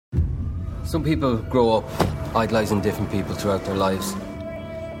Some people grow up idolising different people throughout their lives.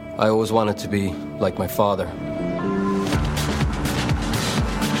 I always wanted to be like my father. Look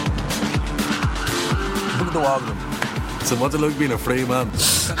at the wall of them. So what's it like being a free man?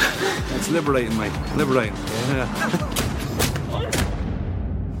 It's liberating, mate. Liberating. Yeah.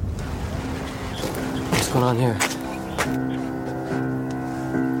 What's going on here?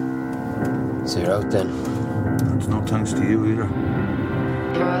 So you're out then? It's no thanks to you either.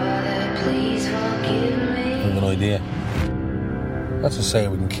 Brother, please forgive me. I have an idea. Let's just say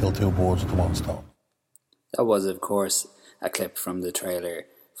we can kill two birds with one stone. That was, of course, a clip from the trailer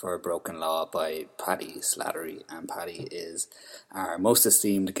for Broken Law by Paddy, Slattery, and Paddy is our most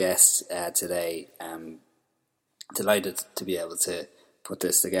esteemed guest today. Delighted to be able to put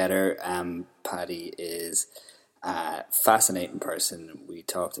this together. Paddy is a fascinating person. We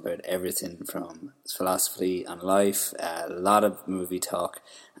talked about everything from philosophy and life, a lot of movie talk,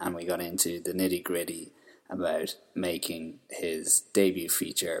 and we got into the nitty gritty about making his debut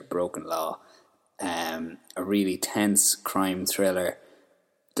feature, Broken Law, a really tense crime thriller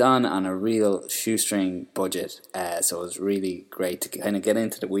done on a real shoestring budget. So it was really great to kind of get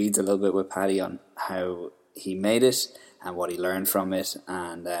into the weeds a little bit with Paddy on how he made it and what he learned from it.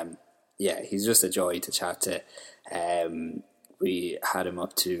 And he's just a joy to chat to. We had him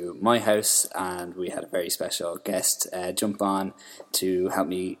up to my house and we had a very special guest jump on to help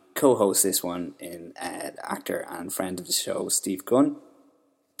me co-host this one in actor and friend of the show, Steve Gunn.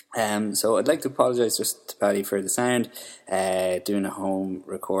 So I'd like to apologise just to Paddy for the sound. Doing a home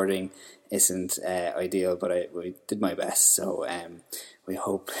recording isn't ideal, but I did my best. So we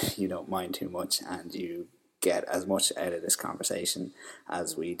hope you don't mind too much and you get as much out of this conversation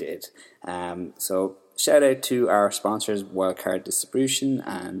as we did. So shout out to our sponsors, Wildcard Distribution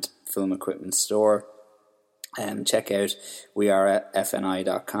and Film Equipment Store. Check out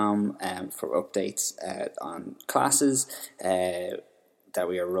weareatfni.com for updates on classes that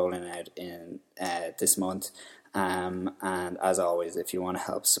we are rolling out in this month. And as always, if you want to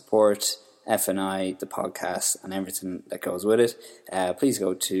help support FNI, the podcast, and everything that goes with it, please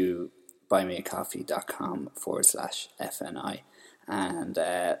go to buymeacoffee.com/FNI. And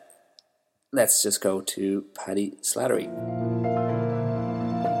let's just go to Paddy Slattery.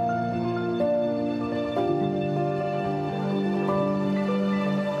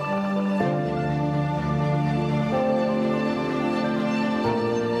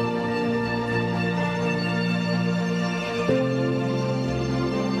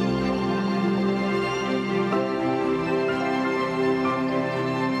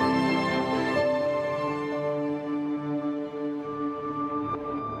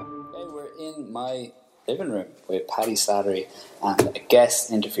 My living room with Paddy Slattery and a guest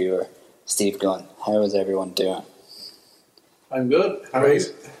interviewer, Steve Gunn. How is everyone doing? I'm good. How are you?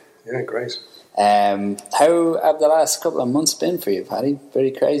 Yeah, great. How have the last couple of months been for you, Paddy?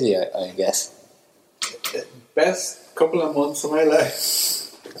 Pretty crazy, I guess. Best couple of months of my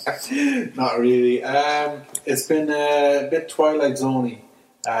life. Not really. It's been a bit Twilight Zone-y.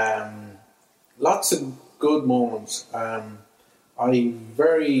 Lots of good moments.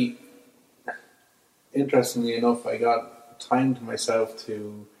 Interestingly enough, I got time to myself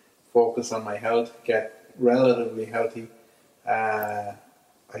to focus on my health, get relatively healthy. I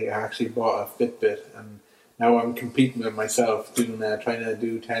actually bought a Fitbit and now I'm competing with myself, trying to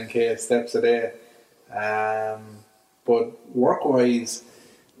do 10k steps a day. But work-wise,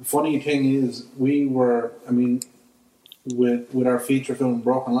 the funny thing is with our feature film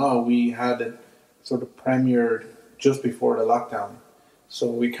Broken Law, we had it sort of premiered just before the lockdown. So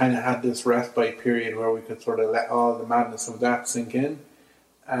we kind of had this respite period where we could sort of let all the madness of that sink in.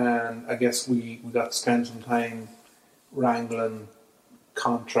 And I guess we got to spend some time wrangling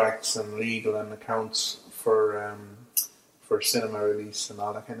contracts and legal and accounts for cinema release and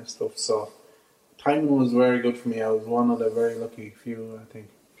all that kind of stuff. So timing was very good for me. I was one of the very lucky few, I think.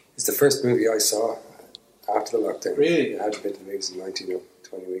 It's the first movie I saw after the lockdown. Really? I had been to the movies in 19 or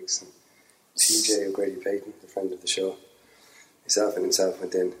 20 weeks. And TJ O'Grady Payton, the friend of the show, myself and himself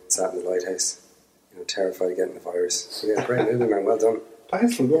went in, sat in the lighthouse, terrified of getting the virus. So yeah, great movie, man. Well done.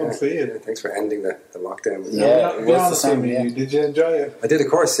 Thanks for going to see it. Yeah, thanks for ending the lockdown. Yeah, be honest with me. Did you enjoy it? I did, of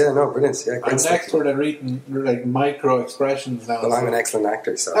course. Yeah, no, brilliant. Yeah, great I'm stuff. an expert at reading like micro expressions now. Well, I'm an excellent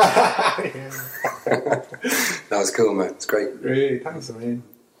actor, so that was cool, man. It's great. Really, thanks, man.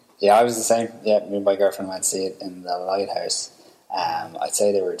 Yeah, I was the same. Yeah, me and my girlfriend went to see it in the lighthouse. I'd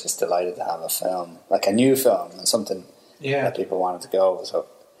say they were just delighted to have a film, like a new film, and something that people wanted to go. So,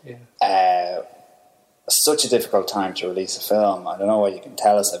 such a difficult time to release a film. I don't know what you can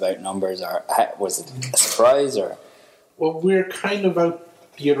tell us about numbers, or was it a surprise, or? Well, we're kind of out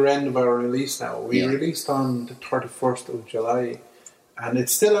the other end of our release now. We released on the 31st of July, and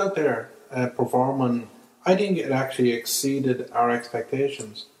it's still out there performing. I think it actually exceeded our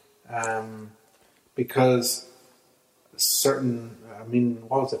expectations because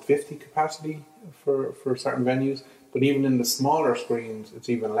what was it, 50 capacity for certain venues, but even in the smaller screens, it's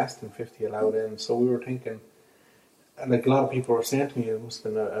even less than 50 allowed in. So we were thinking, like a lot of people were saying to me, it must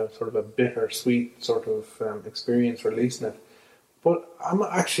have been a sort of a bittersweet sort of experience releasing it. But I'm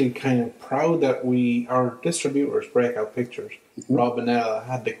actually kind of proud that our distributors, Breakout Pictures, Rob and Ella,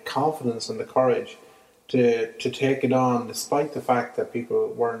 had the confidence and the courage to take it on, despite the fact that people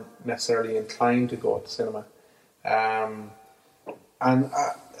weren't necessarily inclined to go to cinema. And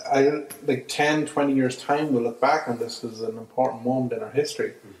I like 10, 20 years' time, we'll look back on this as an important moment in our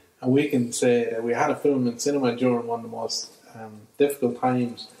history. And we can say that we had a film in cinema during one of the most difficult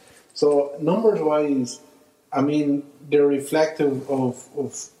times. So numbers-wise, I mean, they're reflective of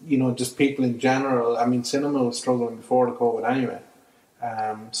just people in general. I mean, cinema was struggling before the COVID anyway.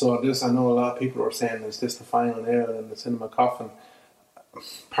 So this, I know a lot of people are saying, is this the final nail in the cinema coffin?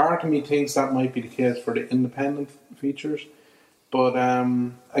 Part of me thinks that might be the case for the independent features. But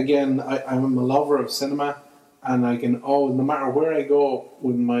again, I'm a lover of cinema, and I can always, no matter where I go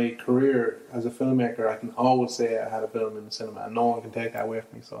with my career as a filmmaker, I can always say I had a film in the cinema, and no one can take that away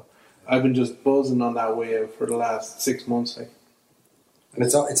from me. So I've been just buzzing on that wave for the last 6 months. Like. And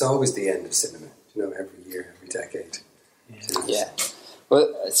it's always the end of cinema, every year, every decade. Yeah.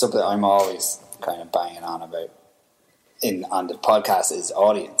 Well, it's something I'm always kind of banging on about on the podcast is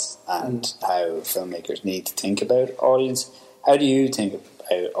audience and how filmmakers need to think about audience. How do you think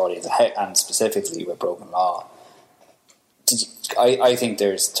about audience, and specifically with Broken Law? I think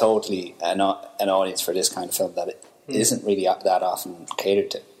there's totally an audience for this kind of film that it isn't really that often catered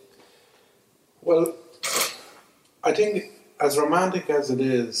to. Well, I think as romantic as it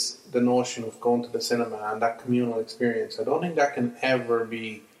is, the notion of going to the cinema and that communal experience, I don't think that can ever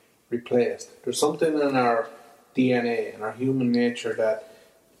be replaced. There's something in our DNA, in our human nature, that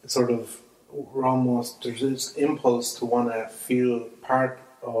sort of there's this impulse to want to feel part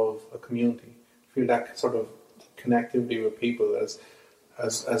of a community, feel that sort of connectivity with people.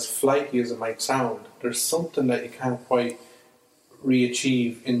 As flighty as it might sound, there's something that you can't quite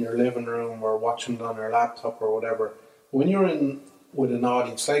re-achieve in your living room or watching it on your laptop or whatever. When you're in with an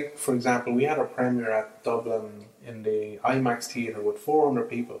audience, like for example, we had a premiere at Dublin in the IMAX theatre with 400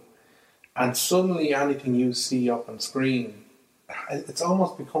 people, and suddenly anything you see up on screen, it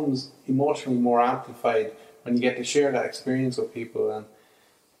almost becomes emotionally more amplified when you get to share that experience with people. And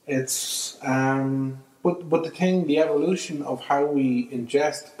it's but the evolution of how we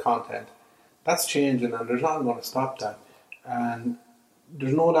ingest content, that's changing, and there's nothing going to stop that. And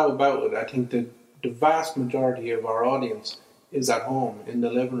there's no doubt about it. I think that the vast majority of our audience is at home in the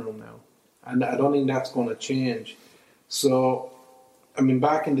living room now, and I don't think that's going to change. So I mean,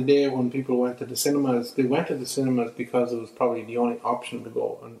 back in the day when people went to the cinemas, they went to the cinemas because it was probably the only option to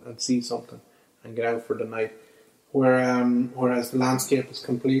go and see something and get out for the night. Whereas the landscape has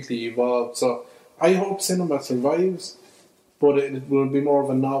completely evolved. So I hope cinema survives, but it will be more of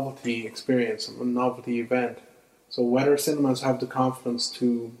a novelty experience, a novelty event. So whether cinemas have the confidence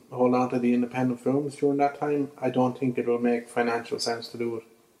to hold on to the independent films during that time, I don't think it will make financial sense to do it.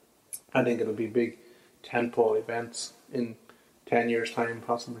 I think it'll be big tentpole events in 10 years' time,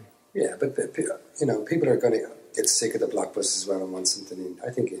 possibly. Yeah, but people are going to get sick of the blockbusters as well and want something in. I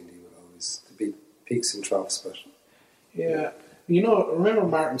think indie will always be peaks and troughs, but yeah. Remember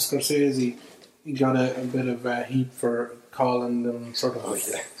Martin Scorsese? He got a bit of heat for calling them sort of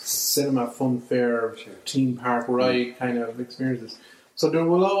cinema fun fair, theme park ride kind of experiences. So there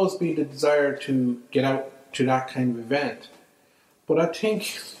will always be the desire to get out to that kind of event. But I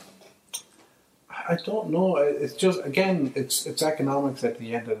don't know. It's just, again, it's economics at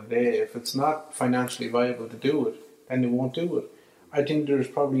the end of the day. If it's not financially viable to do it, then they won't do it. I think there's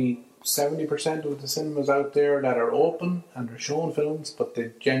probably 70% of the cinemas out there that are open and they're showing films, but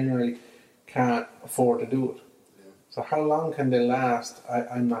they generally can't afford to do it. Yeah. So how long can they last?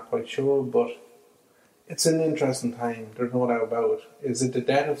 I'm not quite sure, but it's an interesting time. There's no doubt about it. Is it the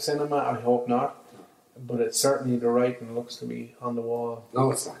death of cinema? I hope not. But it's certainly the writing looks to be on the wall.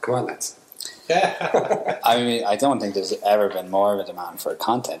 No, it's not. Come on, lads. I mean, I don't think there's ever been more of a demand for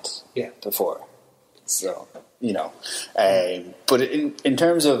content before. So, but in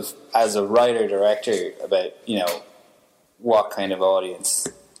terms of as a writer director, about what kind of audience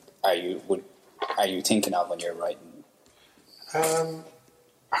are you thinking of when you're writing? Am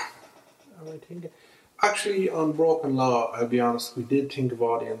I thinking? Actually, on Broken Law, I'll be honest, we did think of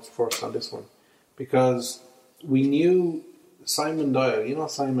audience first on this one, because we knew Simon Doyle, you know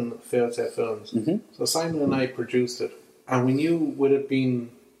Simon Failsafe Films. Mm-hmm. So Simon and I produced it, and we knew with it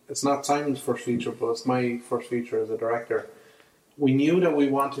being, it's not Simon's first feature, but it's my first feature as a director. We knew that we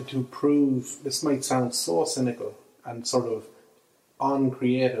wanted to prove, this might sound so cynical and sort of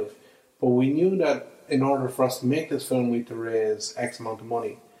uncreative, but we knew that in order for us to make this film, we had to raise X amount of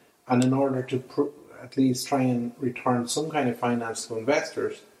money. And in order to at least try and return some kind of finance to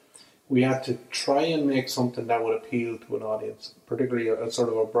investors, we had to try and make something that would appeal to an audience, particularly a sort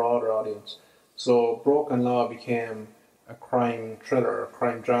of a broader audience. So Broken Law became a crime thriller, a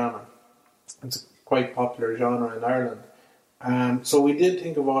crime drama. It's a quite popular genre in Ireland. So we did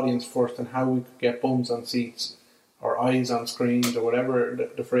think of audience first and how we could get bums on seats or eyes on screens or whatever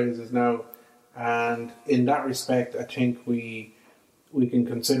the phrase is now. And in that respect, I think we can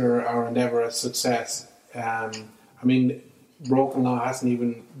consider our endeavour a success. I mean, Broken Law hasn't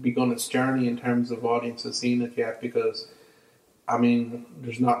even begun its journey in terms of audiences seeing it yet because, I mean,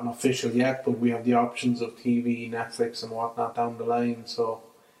 there's not an official yet, but we have the options of TV, Netflix and whatnot down the line. So,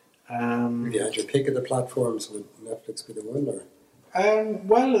 Have you had your pick of the platforms? Would Netflix be the one, or?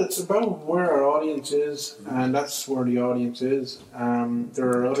 Well, it's about where our audience is, and that's where the audience is. There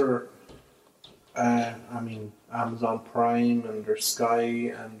are other, Amazon Prime, and there's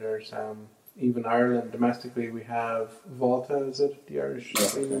Sky, and there's even Ireland. Domestically, we have Volta, is it? The Irish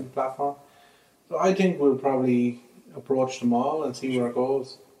streaming platform. So I think we'll probably approach them all and see where it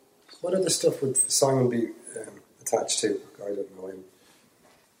goes. What other stuff would Simon be attached to? I don't know him.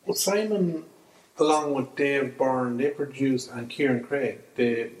 Well, Simon, along with Dave Byrne, they produced, and Kieran Craig,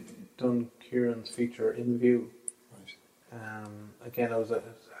 they done Kieran's feature In View. Right. Again, that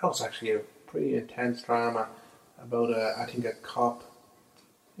was actually a pretty intense drama about I think a cop.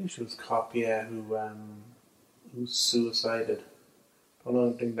 I think she was a cop, yeah, who suicided. I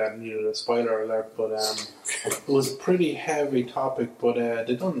don't think that needed a spoiler alert, but it was a pretty heavy topic. But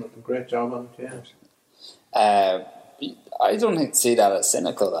they done a great job on it, yeah. I don't see that as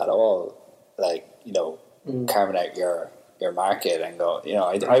cynical at all. Like, you know, carving out your market and go, you know,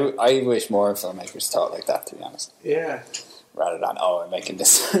 I wish more filmmakers thought like that, to be honest. Yeah. Rather than, I'm making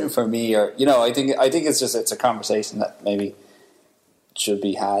this for me, or, you know, I think it's a conversation that maybe should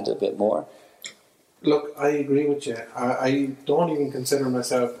be had a bit more. Look, I agree with you. I don't even consider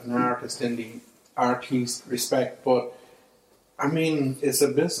myself an artist in the artiste respect, but I mean, it's a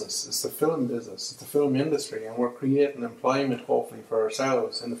business. It's the film business. It's the film industry, and we're creating employment, hopefully, for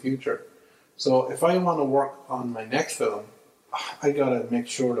ourselves in the future. So if I want to work on my next film, I got to make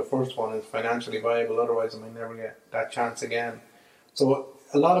sure the first one is financially viable, otherwise I might never get that chance again. So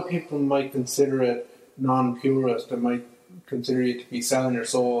a lot of people might consider it non-purist. They might consider it to be selling your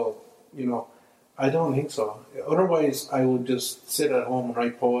soul, you know. I don't think so. Otherwise, I would just sit at home and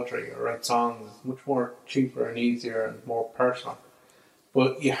write poetry or write songs. It's much more cheaper and easier and more personal.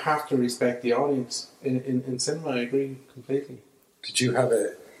 But you have to respect the audience. In cinema, I agree completely. Did you have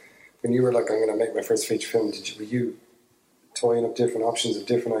when you were like, I'm going to make my first feature film, were you toying up different options of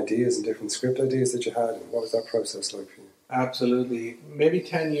different ideas and different script ideas that you had? And what was that process like for you? Absolutely. Maybe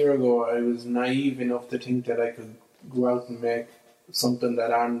 10 years ago, I was naive enough to think that I could go out and make something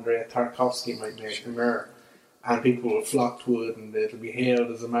that Andrei Tarkovsky might make, Mirror, and people will flock to it and it'll be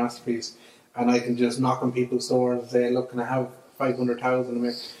hailed as a masterpiece, and I can just knock on people's doors and say, look, can I have 500,000 to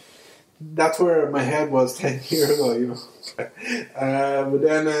make? That's where my head was 10 years ago, you know. But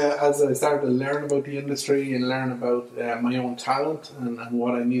then as I started to learn about the industry and learn about my own talent and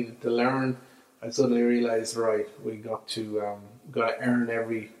what I needed to learn, I suddenly realised, right, we got to earn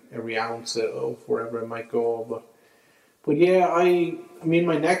every ounce of wherever it might go. But yeah, I mean,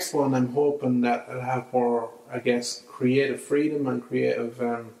 my next one, I'm hoping that I'll have more, I guess, creative freedom and creative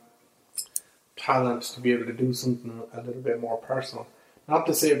talent to be able to do something a little bit more personal. Not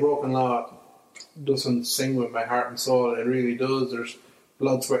to say Broken Law doesn't sing with my heart and soul. It really does. There's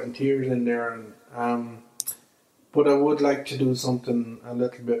blood, sweat and tears in there. But I would like to do something a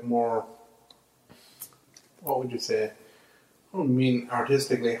little bit more, what would you say? I don't mean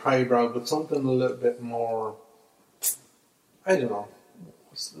artistically highbrow, but something a little bit more, I don't know.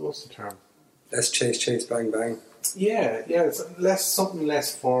 What's the term? Less chase, bang, bang. Yeah, it's something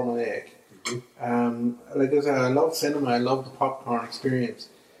less formulaic. Mm-hmm. Like I said, I love cinema, I love the popcorn experience,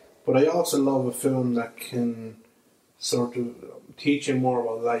 but I also love a film that can sort of teach you more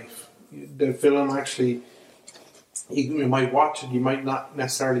about life. The film actually, you might watch it, you might not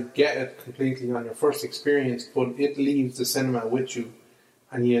necessarily get it completely on your first experience, but it leaves the cinema with you.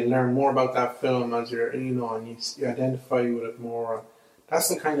 And you learn more about that film as you're, you know, and you identify with it more. That's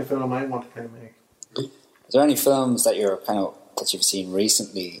the kind of film I want to kind of make. Is there any films that you've seen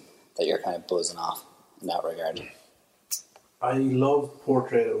recently that you're kind of buzzing off in that regard? I love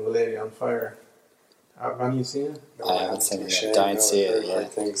Portrait of a Lady on Fire. Have any of you seen it? No, I haven't seen it Shame, yet. Don't see it I've heard yet.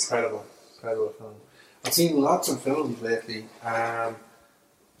 great things. Incredible film. I've seen lots of films lately, but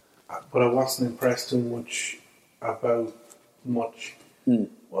I wasn't impressed too much about much.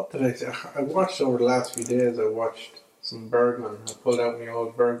 What did I say? I watched over the last few days. I watched some Bergman. I pulled out my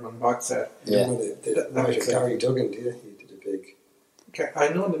old Bergman box set. Yeah. You know the writer Gary Duggan, do you? He did a big... I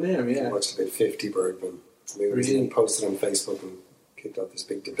know the name. I Yeah. watched about 50 Bergman movies Really? and posted on Facebook and kicked off this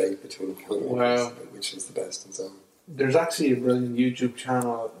big debate between filmmakers Wow. about which was the best and so on. There's actually a brilliant YouTube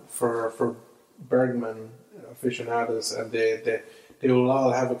channel for Bergman aficionados, and they will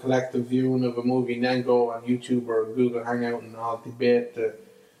all have a collective viewing of a movie and then go on YouTube or Google Hangout and all debate the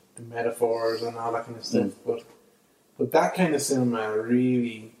metaphors and all that kind of stuff. But that kind of cinema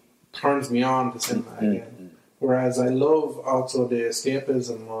really turns me on to cinema again. Whereas I love also the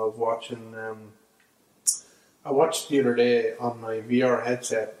escapism of watching. I watched the other day on my VR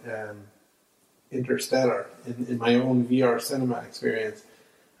headset Interstellar in my own VR cinema experience,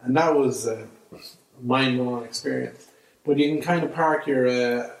 and that was a mind-blowing experience. But you can kind of park your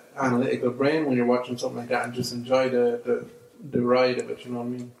analytical brain when you're watching something like that and just enjoy the ride of it. You know what I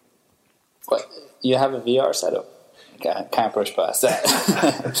mean?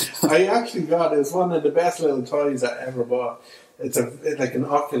 I actually got it's one of the best little toys I ever bought. It's like an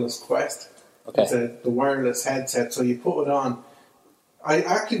Oculus Quest. Okay. It's the wireless headset, so you put it on. I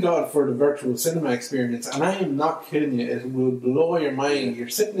actually got it for the virtual cinema experience, and I am not kidding you. It will blow your mind. You're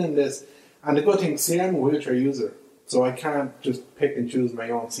sitting in this, and the good thing, see, I'm a wheelchair user, so I can't just pick and choose my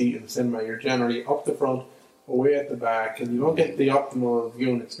own seat in the cinema. You're generally up the front, away at the back, and you don't get the optimal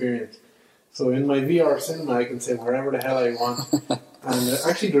viewing experience. So in my VR cinema, I can sit wherever the hell I want. And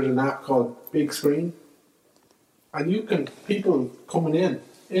actually, there's an app called Big Screen, and you can people coming in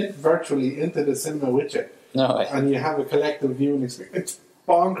virtually into the cinema with you. No way. And you have a collective viewing experience. It's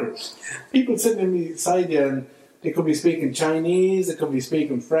bonkers. People sitting beside you, and they could be speaking Chinese, they could be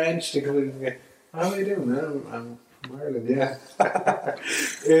speaking French, they could be, how are you doing, man? I'm from Ireland, yeah.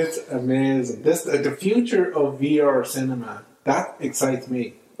 It's amazing. The future of VR cinema, that excites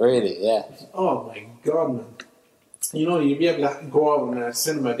me. Really, yeah. Oh my God, man. You know, you'd be able to go out on a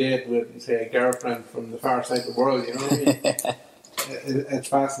cinema date with, say, a girlfriend from the far side of the world, you know what I mean? It's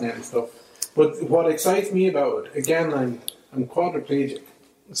fascinating stuff. But what excites me about it, again, I'm quadriplegic,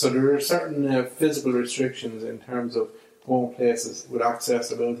 so there are certain physical restrictions in terms of going places with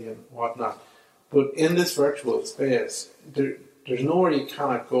accessibility and whatnot. But in this virtual space, there's nowhere you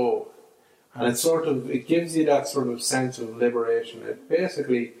cannot go. And it gives you that sort of sense of liberation. It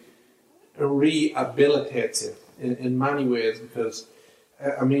basically rehabilitates you in many ways, because,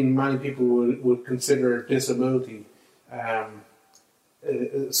 many people would consider disability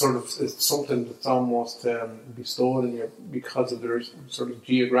sort of it's something that's almost bestowed in you because of their sort of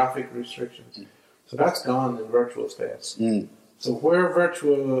geographic restrictions. So that's gone in virtual space. So where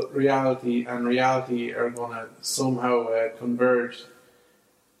virtual reality and reality are going to somehow converge,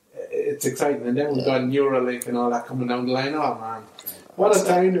 it's exciting. And then we've got Neuralink and all that coming down the line. Oh man, what a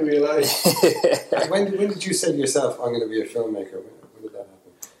time to be alive. When did you say to yourself, I'm going to be a filmmaker? When did that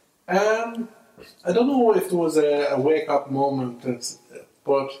happen? I don't know if there was a wake-up moment,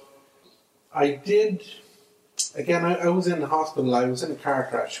 but I did. Again, I was in the hospital. I was in a car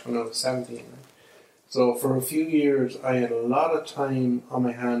crash when I was 17. So for a few years, I had a lot of time on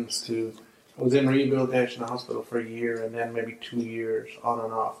my hands I was in rehabilitation hospital for a year and then maybe 2 years on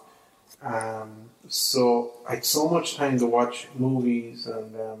and off. So I had so much time to watch movies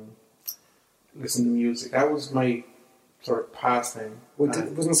and listen to music. That was my sort of pastime.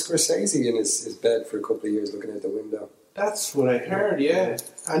 Wasn't Scorsese in his bed for a couple of years looking out the window? That's what I heard, yeah.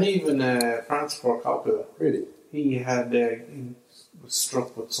 And even Francis Ford Coppola. Really? He was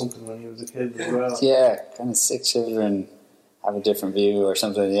struck with something when he was a kid as well. Yeah, kind of sick children have a different view or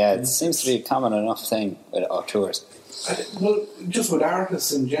something. Yeah, it seems to be a common enough thing with auteurs. Well, just with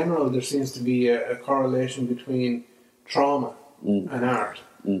artists in general, there seems to be a correlation between trauma and art.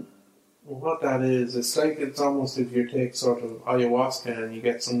 Well, what that is, it's almost if you take sort of ayahuasca and you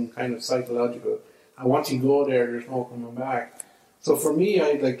get some kind of psychological, and once you go there, there's no coming back. So for me, I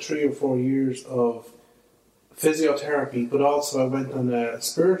had like 3 or 4 years of physiotherapy, but also I went on a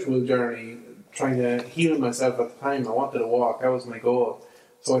spiritual journey trying to heal myself at the time. I wanted to walk, that was my goal.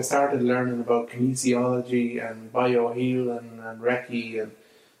 So I started learning about kinesiology and biohealing and Reiki, and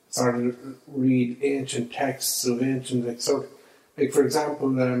started to read ancient texts of ancient, like for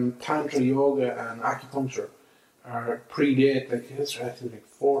example, Tantra yoga and acupuncture predate like history, I think like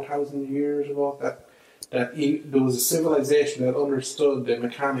 4,000 years ago. That there was a civilization that understood the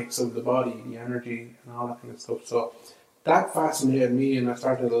mechanics of the body, the energy, and all that kind of stuff. So that fascinated me, and I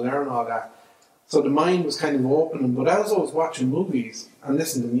started to learn all that. So the mind was kind of opening. But as I was watching movies and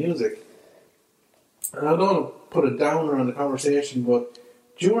listening to music, and I don't want to put a downer on the conversation, but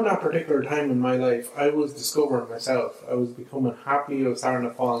during that particular time in my life, I was discovering myself. I was becoming happy. I was starting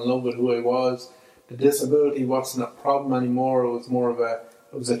to fall in love with who I was. The disability wasn't a problem anymore. It was more of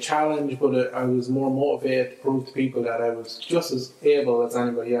a challenge, but I was more motivated to prove to people that I was just as able as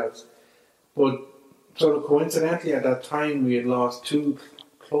anybody else. But sort of coincidentally, at that time, we had lost two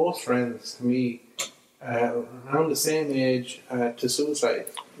close friends to me around the same age to suicide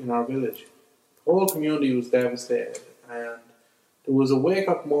in our village. The whole community was devastated, and there was a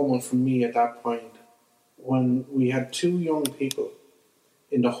wake-up moment for me at that point when we had two young people.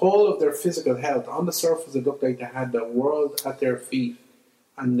 In the whole of their physical health, on the surface it looked like they had the world at their feet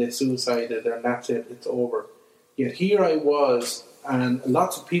and they suicided and that's it, it's over. Yet here I was, and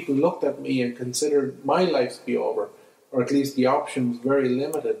lots of people looked at me and considered my life to be over, or at least the option was very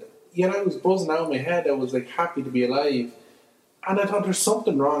limited. Yet I was buzzing out of my head, I was like happy to be alive. And I thought there's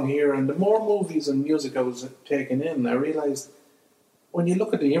something wrong here, and the more movies and music I was taking in, I realised when you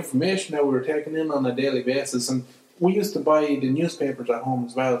look at the information that we were taking in on a daily basis, and we used to buy the newspapers at home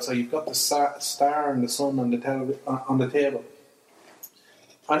as well, so you've got the Star and the Sun on the table.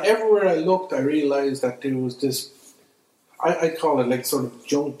 And everywhere I looked, I realised that there was this, I call it like sort of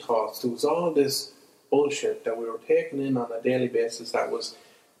junk thoughts. There was all this bullshit that we were taking in on a daily basis that was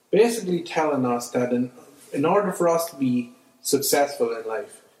basically telling us that in order for us to be successful in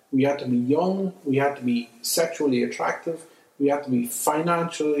life, we had to be young, we had to be sexually attractive, we had to be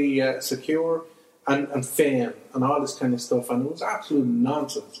financially secure, and fame, and all this kind of stuff. And it was absolute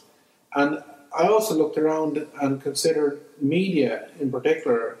nonsense. And I also looked around and considered media in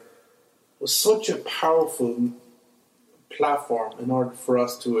particular was such a powerful platform in order for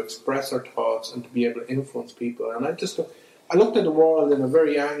us to express our thoughts and to be able to influence people. And I looked at the world in a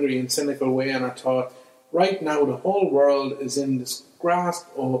very angry and cynical way, and I thought, right now the whole world is in this grasp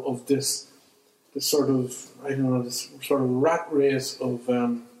of this sort of, this sort of rat race of,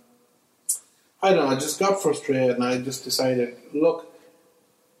 I just got frustrated, and I just decided, look,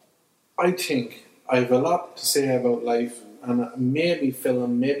 I think I have a lot to say about life, and maybe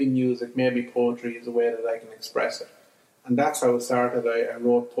film, maybe music, maybe poetry is a way that I can express it. And that's how it started. I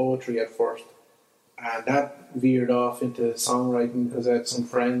wrote poetry at first, and that veered off into songwriting because I had some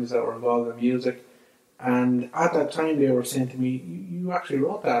friends that were involved in music. And at that time, they were saying to me, you actually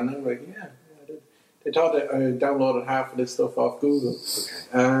wrote that? And I was like, yeah, I did. They thought that I downloaded half of this stuff off Google.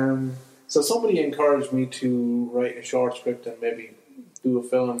 Okay. So somebody encouraged me to write a short script and maybe do a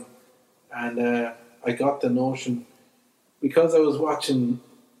film. And I got the notion, because I was watching,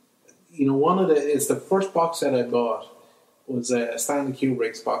 it's the first box set I bought was Stanley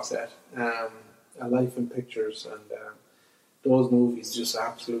Kubrick's box set, A Life in Pictures, and those movies just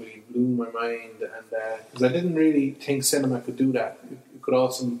absolutely blew my mind. And because I didn't really think cinema could do that. It could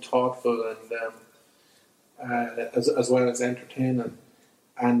also be thoughtful and as well as entertaining.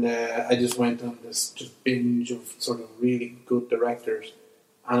 And I just went on this just binge of sort of really good directors,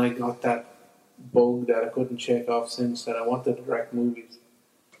 and I got that bug that I couldn't shake off since, that I wanted to direct movies.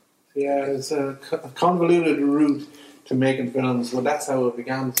 So yeah, it's a convoluted route to making films, but that's how it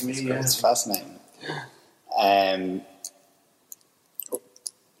began to me. It's fascinating.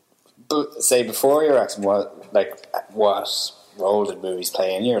 But say before your acting, what role did movies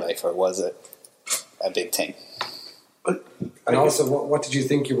play in your life, or was it a big thing? And also, what did you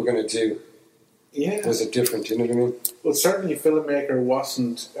think you were going to do? Yeah. Was it different? You know what I mean? Well, certainly filmmaker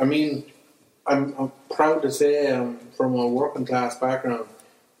wasn't. I mean, I'm proud to say I'm from a working class background.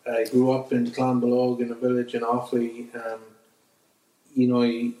 I grew up in Clonbelogue in a village in Offaly.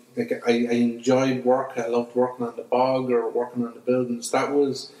 I enjoyed work. I loved working on the bog or working on the buildings. That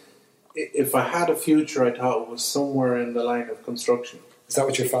was, if I had a future, I thought it was somewhere in the line of construction. Is that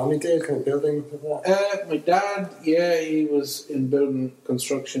what your family did, kind of building? My dad, he was in building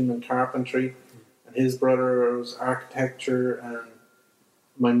construction and carpentry, and his brother was architecture, and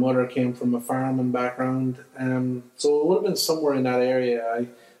my mother came from a farming background. So it would have been somewhere in that area. I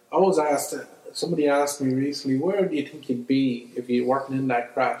always asked, somebody asked me recently, where do you think you'd be if you weren't in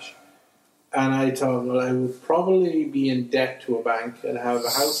that crash? And I thought, well, I would probably be in debt to a bank. I'd have a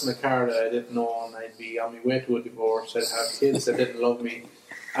house and a car that I didn't own. I'd be on my way to a divorce. I'd have kids that didn't love me.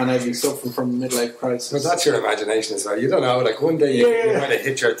 And I'd be suffering from a midlife crisis. But that's your imagination as well. You don't know. Like one day you might have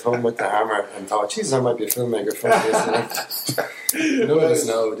hit your thumb with the hammer and thought, Jesus, I might be a filmmaker from this. None of us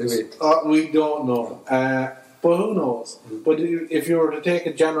know, do we? We don't know. But who knows? But if you were to take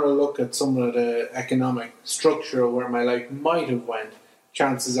a general look at some of the economic structure where my life might have went,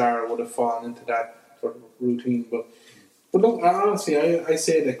 chances are I would have fallen into that sort of routine. But But look, honestly, I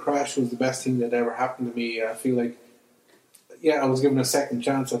say that Crash was the best thing that ever happened to me. I feel like, I was given a second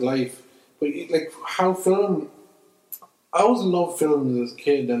chance at life. But like how film, I always loved films as a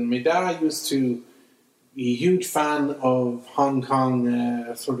kid, and my dad used to be a huge fan of Hong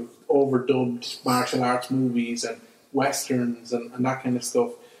Kong sort of overdubbed martial arts movies and westerns and that kind of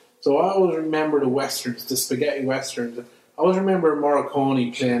stuff. So I always remember the westerns, the spaghetti westerns. I always remember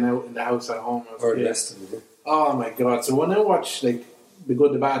Morricone playing out in the house at home. Or Western. Oh my God! So when I watch like The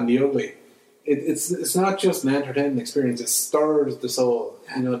Good, the Bad, and the Ugly, it's not just an entertainment experience. It stirs the soul.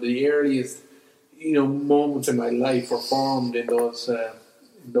 You know, the earliest moments in my life were formed in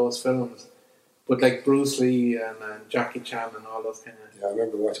those films. But like Bruce Lee and Jackie Chan and all those kind of. Yeah, I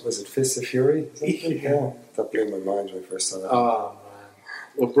remember watching. Was it Fists of Fury? Yeah, that blew my mind when I first saw that. Oh man!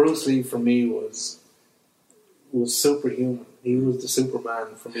 Well, Bruce Lee for me was superhuman. He was the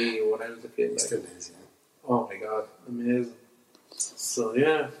Superman for me when I was a kid. He still is, yeah. Oh my God, amazing. So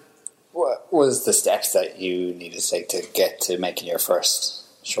yeah. What was the steps that you needed to take to get to making your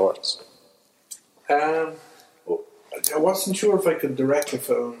first shorts? I wasn't sure if I could direct a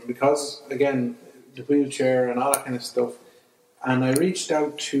film because, again, the wheelchair and all that kind of stuff. And I reached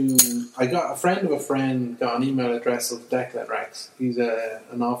out to, I got a friend of a friend, got an email address of Declan Rex. He's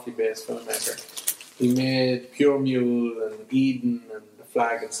an awfully based filmmaker. He made Pure Mule and Eden and The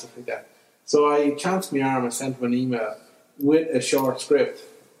Flag and stuff like that. So I chanced my arm and sent him an email with a short script.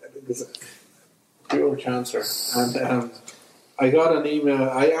 Because pure chancer. And I got an email.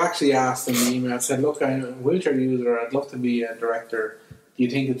 I actually asked in the email, I said, look, I'm a wheelchair user. I'd love to be a director. Do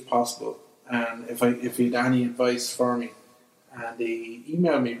you think it's possible? And if you had any advice for me. And he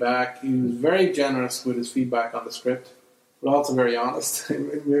emailed me back. He was very generous with his feedback on the script, but also very honest. It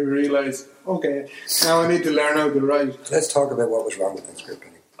made me realise, okay, now I need to learn how to write. Let's talk about what was wrong with that script.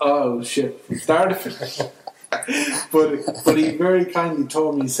 Oh shit! From start to finish. but he very kindly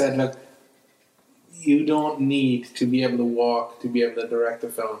told me, he said, look, you don't need to be able to walk to be able to direct a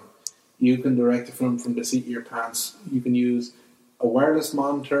film. You can direct a film from the seat of your pants. You can use a wireless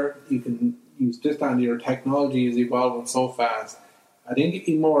monitor. You can use this and your technology is evolving so fast. I think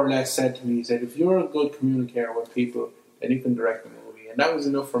he more or less said to me, he said, if you're a good communicator with people, then you can direct a movie. And that was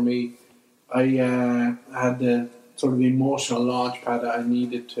enough for me. I had the sort of emotional launch pad that I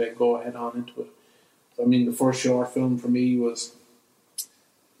needed to go ahead on into it. So, I mean, the first short film for me was,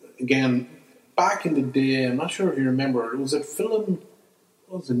 again, back in the day, I'm not sure if you remember, it was a film,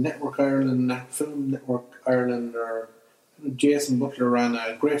 what was it, Network Ireland, Film Network Ireland, or Jason Butler ran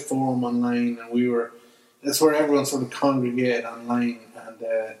a great forum online, and that's where everyone sort of congregated online,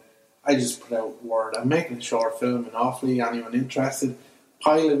 and I just put out word, I'm making a short film in Offaly, anyone interested?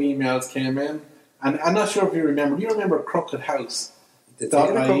 Pile of emails came in, and I'm not sure if you remember, do you remember Crooked House? The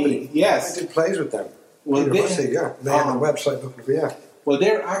theatre company? Yes. I did plays with them. Well, they had a website looking for Well,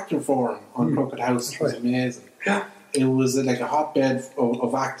 their actor forum on Crooked House was amazing. Yeah. It was like a hotbed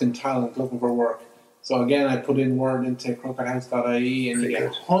of acting talent looking for work. So again, I put in word into crookedhouse.ie and you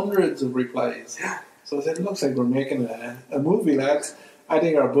get hundreds of replies. So I said, it looks like we're making a movie, lads. I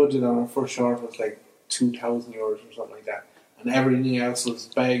think our budget on our first short was like €2,000 or something like that. And everything else was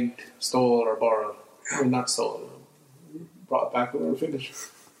begged, stole or borrowed. Well, not stole. Brought back when we were finished.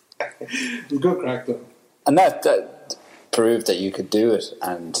 It was good crack though. And that proved that you could do it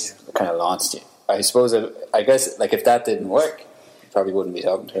and kind of launched you. I suppose, I guess, like if that didn't work, you probably wouldn't be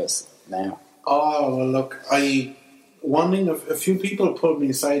talking to us now. Oh, well, look, a few people pulled me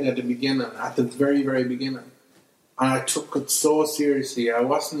aside at the very, very beginning. And I took it so seriously. I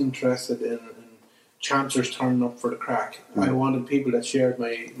wasn't interested in chancers turning up for the crack. I wanted people that shared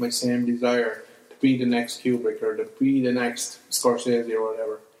my same desire to be the next Kubrick or to be the next Scorsese or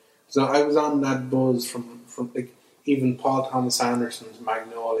whatever. So I was on that buzz from like, even Paul Thomas Anderson's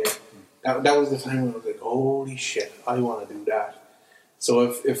Magnolia. That was the time when I was like, holy shit, I want to do that.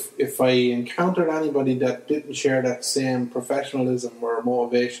 So if I encountered anybody that didn't share that same professionalism or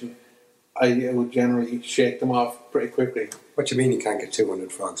motivation, I would generally shake them off pretty quickly. What do you mean you can't get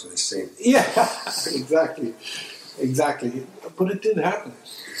 200 frogs with this scene? Yeah, exactly. But it did happen.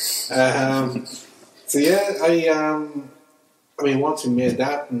 So yeah, I mean, once we made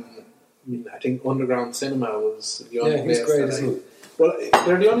that, and I think Underground Cinema was the only place. Great, isn't it? Well,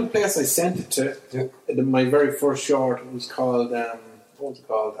 they're the only place I sent it to. Yeah. My very first short was called, what was it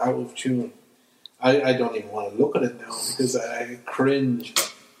called? Out of Tune. I don't even want to look at it now because I cringe.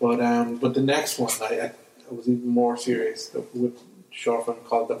 But the next one, I was even more serious with a short film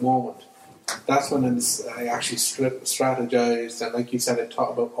called The Moment. That's when I actually strategized, and like you said, I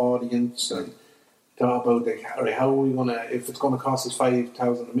thought about audience and thought about like, how are we gonna, if it's gonna cost us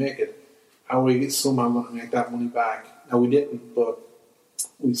 $5,000 to make it, how are we somehow gonna make that money back? and we didn't, but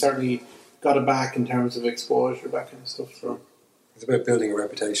we certainly got it back in terms of exposure, that kind of stuff. So It's about building a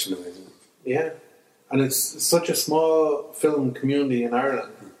reputation, isn't it? yeah, and it's such a small film community in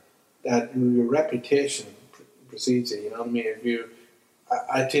Ireland that your reputation precedes you. You know what I mean?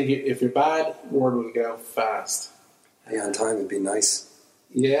 I think if you're bad, word will get out fast. Yeah, on time would be nice.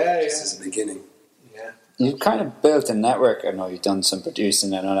 Yeah, Just as a beginning. yeah. You've kind of built a network. I know you've done some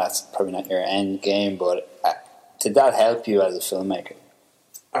producing. I know that's probably not your end game, but did that help you as a filmmaker?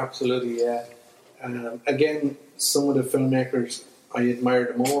 Absolutely, yeah. Again, some of the filmmakers I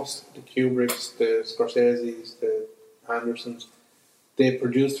admire the most, the Kubricks, the Scorseses, the Andersons, they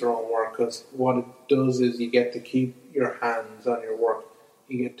produce their own work, because what it does is you get to keep your hands on your work.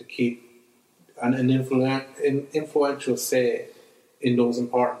 You get to keep an influential say in those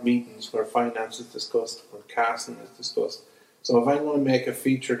important meetings where finance is discussed, where casting is discussed. So if I'm going to make a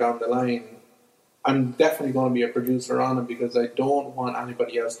feature down the line, I'm definitely going to be a producer on it, because I don't want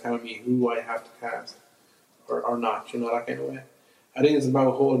anybody else telling me who I have to cast or not, you know, that kind of way. I think it's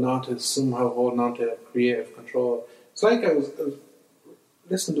about holding on to creative control. It's like I was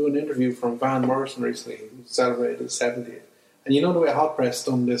listening to an interview from Van Morrison recently, who celebrated his 70th. And you know the way Hot Press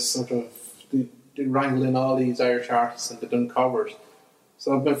done this sort of, they wrangled in all these Irish artists and they done covers.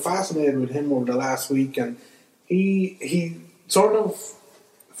 So I've been fascinated with him over the last week, and he sort of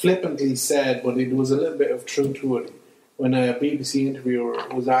flippantly said, but there was a little bit of truth to it, when a BBC interviewer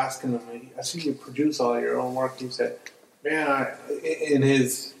was asking him, I see you produce all your own work, he said, man, in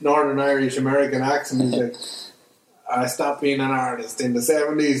his Northern Irish American accent, he's like, I stopped being an artist in the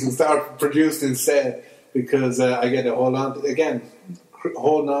 70s and started producing instead, because I get to hold on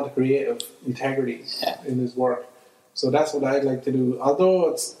to creative integrity in his work. So that's what I'd like to do.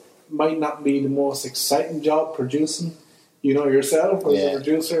 Although it might not be the most exciting job producing, you know, yourself as a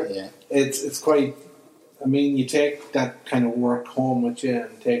producer, it's quite, I mean, you take that kind of work home with you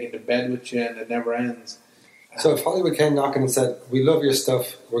and take it to bed with you, and it never ends. So if Hollywood came knocking and said, we love your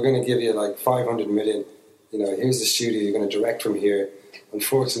stuff, we're going to give you like 500 million, you know, here's the studio, you're going to direct from here,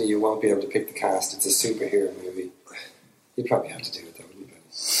 unfortunately you won't be able to pick the cast, it's a superhero movie, you'd probably have to do it though, wouldn't you?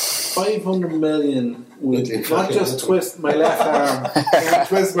 500 million would not just twist my left arm, it would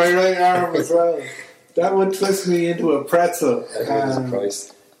twist my right arm as well. That would twist me into a pretzel. There's a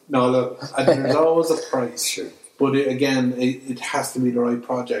price. No, look, there's always a price. Sure. But it has to be the right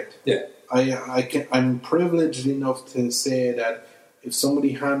project. Yeah. I'm privileged enough to say that if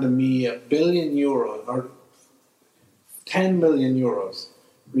somebody handed me €1 billion or 10 million euros,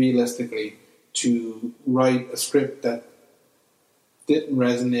 realistically, to write a script that didn't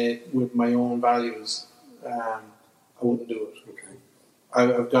resonate with my own values, I wouldn't do it. Okay.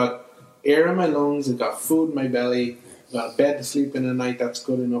 I've got air in my lungs, I've got food in my belly, I've got a bed to sleep in at night, that's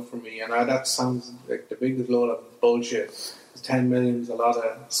good enough for me. And that sounds like the biggest load of bullshit. 10 million is a lot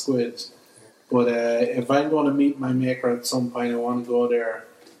of squids. But if I'm going to meet my maker at some point, I want to go there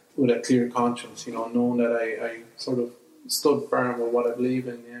with a clear conscience, you know, knowing that I sort of stood firm with what I believe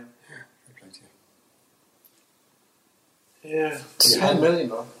in, yeah. Yeah, 10 million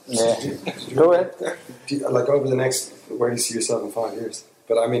though. Yeah. Go ahead. Like over the next, where do you see yourself in 5 years?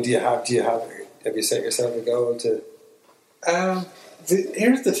 But I mean, have you set yourself a goal to?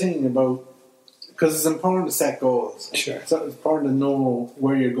 Here's the thing about, because it's important to set goals. Sure. So it's important to know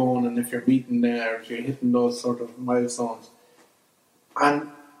where you're going and if you're meeting there, if you're hitting those sort of milestones. And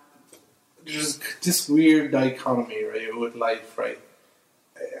there's this weird dichotomy, right, with life, right?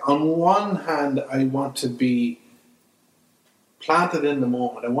 On one hand, I want to be planted in the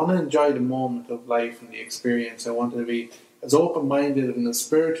moment. I want to enjoy the moment of life and the experience. I want to be as open-minded and as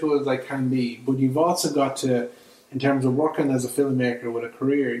spiritual as I can be. But you've also got to, in terms of working as a filmmaker with a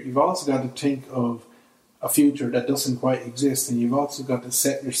career, you've also got to think of a future that doesn't quite exist, and you've also got to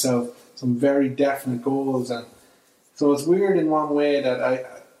set yourself some very definite goals. And so it's weird in one way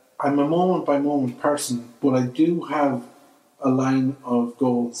that I'm a moment-by-moment person, but I do have a line of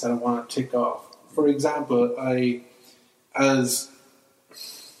goals that I want to tick off. For example, as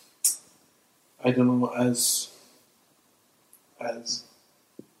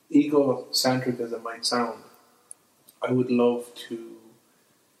egocentric as it might sound, I would love to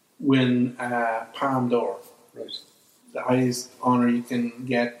win a Palme d'Or, Right. the highest honour you can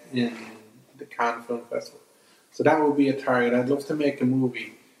get in the Cannes Film Festival. So that would be a target. I'd love to make a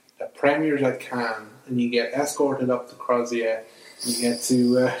movie that premieres at Cannes, and you get escorted up to Crozier, you get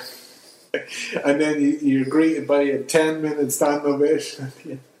to, and then you're greeted by a 10-minute stand ovation.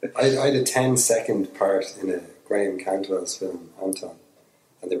 I had a 10-second part in a Graham Cantwell's film, Anton,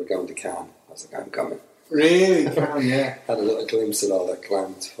 and they were going to Cannes. I was like, I'm coming. Really? Cannes, yeah. Had a little glimpse of all that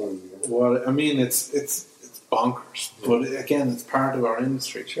glam. It's fun. You know? Well, I mean, it's bonkers. But again, it's part of our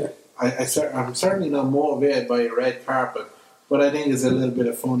industry. Sure. I'm certainly not motivated by a red carpet, but I think it's a little bit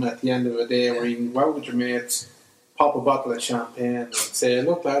of fun at the end of the day where you can go out with your mates, pop a bottle of champagne and say,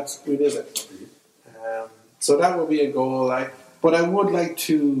 look lads, we did it. So that would be a goal. But I would like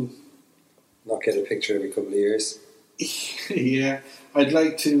to... Not get a picture every couple of years. Yeah, I'd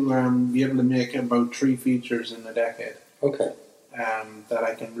like to be able to make about 3 features in a decade. Okay. That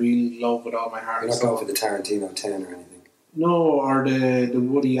I can really love with all my heart. You're not going for the Tarantino 10 or anything? No, or the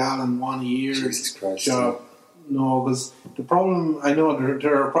Woody Allen 1 a year Jesus Christ, job. yeah. No, because the problem, I know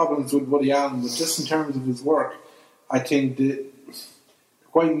there are problems with Woody Allen, but just in terms of his work, I think that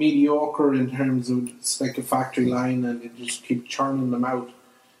quite mediocre in terms of it's like a factory line and they just keep churning them out.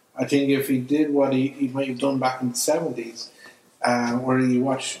 I think if he did what he might have done back in the 70s, where you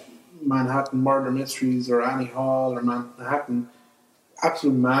watch Manhattan Murder Mysteries or Annie Hall or Manhattan,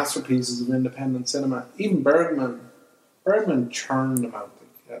 absolute masterpieces of independent cinema. Even Bergman churned them out,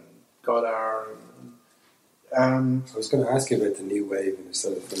 like Godard. I was going to ask you about the new wave and it's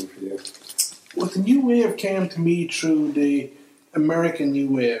sort of fun for you. Well, the new wave came to me through the American new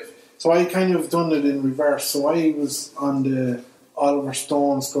wave. So I kind of done it in reverse. So I was on the Oliver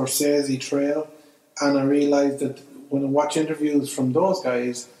Stone Scorsese trail, and I realised that when I watch interviews from those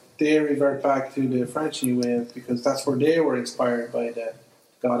guys, they revert back to the French new wave because that's where they were inspired by the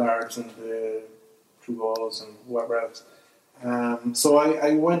Godards and the Trudeau's and whoever else. So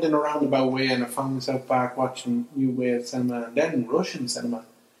I went in a roundabout way and I found myself back watching new wave cinema and then Russian cinema.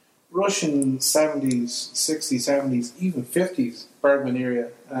 Russian 70s, 60s, 70s, even 50s, Bergman era.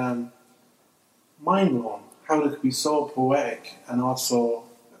 Mind blowing how they could be so poetic and also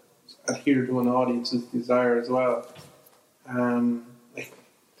adhere to an audience's desire as well.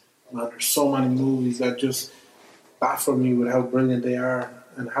 There's so many movies that just baffle me with how brilliant they are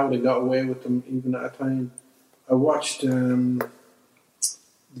and how they got away with them even at a time. I watched,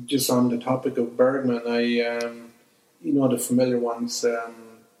 just on the topic of Bergman, the familiar ones,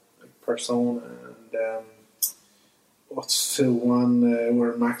 like Persona and what's the one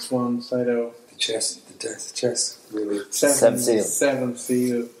where Max von Sydow? The death chess, really. Seventh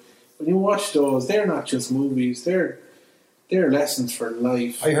Seal. When you watch those, they're not just movies, they're lessons for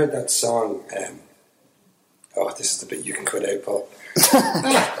life. I heard that song, this is the bit you can cut out, Paul.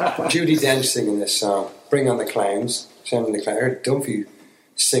 Judi Dench singing this song, Bring on the Clowns, Shaming the Clown. I heard Dunphy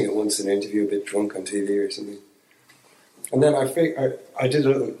sing it once in an interview, a bit drunk on TV or something. And then I did a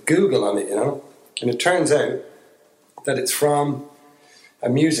little Google on it, and it turns out that it's from a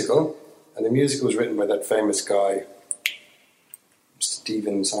musical, and the musical was written by that famous guy,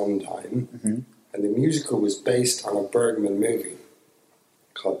 Stephen Sondheim, and the musical was based on a Bergman movie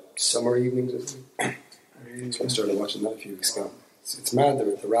called Summer Evenings, isn't it? So I started watching that a few weeks ago. It's mad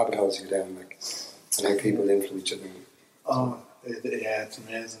the rabbit holes you down, and how people influence each other. Oh, yeah, it's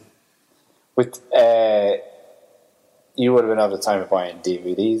amazing. With you would have been of the time of buying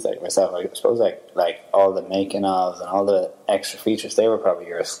DVDs like myself. I suppose like all the making ofs and all the extra features. They were probably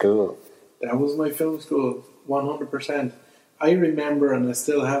your school. That was my film school, 100%. I remember, and I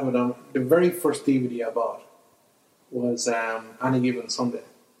still have it on. The very first DVD I bought was Any Given Sunday.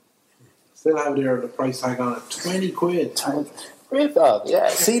 Still have there the price tag on it, 20 quid. Rip off, yeah.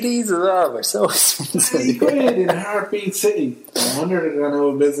 CDs as well were so 20 expensive. quid in Heartbeat City. I wonder they're going to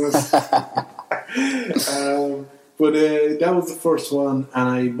have a business. But that was the first one, and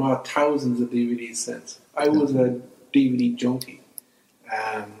I bought thousands of DVDs since. I was a DVD junkie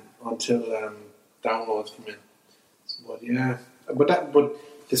until downloads came in. But yeah, but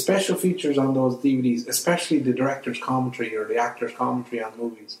the special features on those DVDs, especially the director's commentary or the actor's commentary on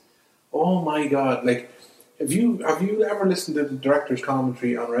movies. Oh my God! Like, have you ever listened to the director's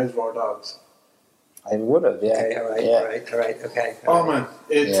commentary on Reservoir Dogs? I would have, yeah. Okay, all right, okay. Man,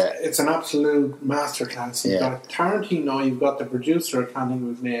 it's an absolute masterclass. You've got Tarantino, you've got the producer, I can't think of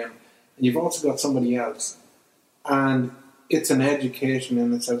his name, and you've also got somebody else. And it's an education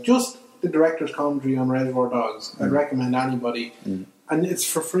in itself. Just the director's commentary on Reservoir Dogs. I'd recommend anybody. And it's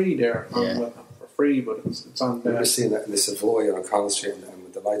for free there. Well, not for free, but it's on there. I've seen that in the Savoy on Collins Street, and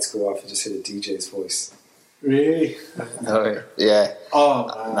when the lights go off, you just hear the DJ's voice. Really? Oh, yeah. Oh,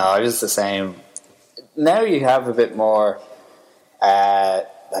 man. No, it was the same. Now you have a bit more,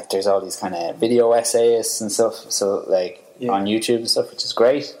 like there's all these kind of video essayists and stuff, so like on YouTube and stuff, which is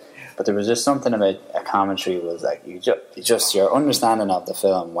great. But there was just something about a commentary was like you just your understanding of the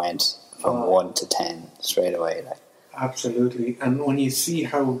film went from 1 to 10 straight away. Like. Absolutely, and when you see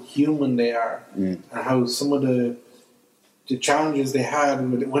how human they are and how some of the challenges they had,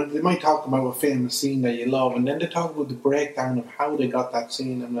 when they might talk about a famous scene that you love, and then they talk about the breakdown of how they got that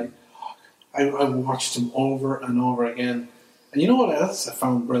scene. I'm like, I watched them over and over again. And you know what else I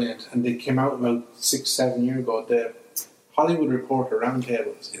found brilliant? And they came out about 6-7 years ago. The Hollywood Reporter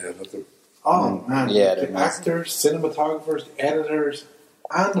roundtables. Yeah, I love them. Oh man! Yeah, the actors, cinematographers, the editors,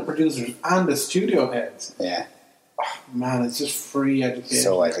 and the producers, and the studio heads. Yeah. Oh, man, it's just free education.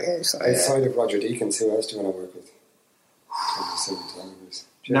 So educational. Outside of Roger Deakins, who else do you want to work with?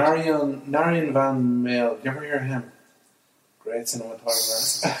 Narian Van Mel. You ever hear of him? Great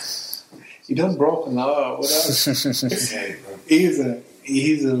cinematographer. He done Broken Law. What else? he's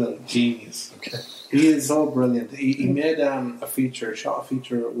a little genius. Okay. He is so brilliant. He made shot a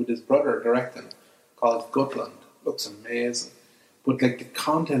feature with his brother directing called Gutland. Looks amazing. But like the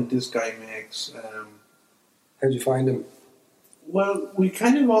content this guy makes. How'd you find him? Well, we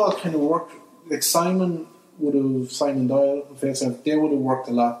all worked. Like Simon Doyle, they would have worked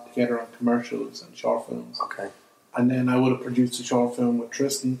a lot together on commercials and short films. Okay. And then I would have produced a short film with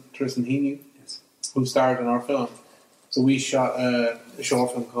Tristan Heaney, who starred in our film. So we shot a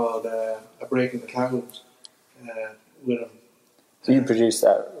short film called A Break in the Clouds with him. So you produced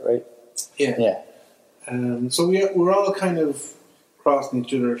that, right? Yeah. Yeah. So we're all kind of crossing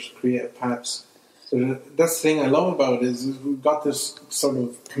each other's creative paths. So that's the thing I love about it is we've got this sort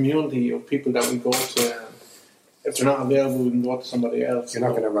of community of people that we go to. If they're not available, we can go to somebody else. You're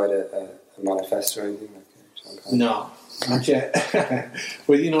not going to write a manifesto or anything like that? No, not yet.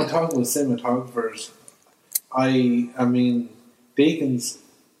 But talking about cinematographers, I mean, Deakins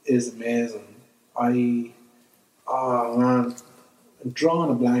is amazing. I'm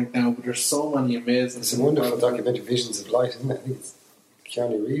drawing a blank now, but there's so many amazing. It's a wonderful documentary, Visions of Light, isn't it? I think it's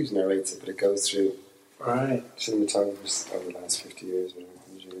Keanu Reeves narrates it, but it goes through cinematographers over the last 50 years, whatever,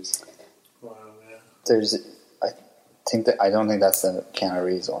 100 years. Wow, yeah. I don't think that's the Keanu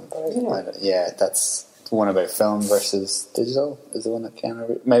Reeves one, but that's the one about film versus digital. Is the one that Keanu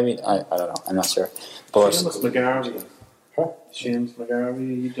Reeves? Maybe I don't know. I'm not sure. But Seamus McGarvey. Seamus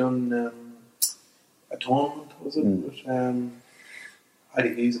McGarvey. He done Atonement, was it? With, I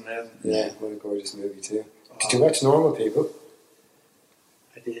think he's amazing. Yeah, what a gorgeous movie too. Did you watch Normal People?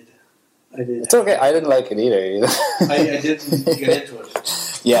 I did. It's okay. I didn't like it either. I didn't get into it.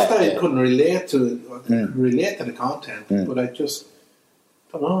 Yeah, Not that I couldn't relate to the content, but I just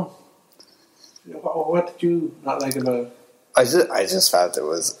don't know. What did you not like about it? I just felt it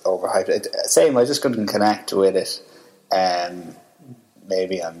was overhyped. Same, I just couldn't connect with it.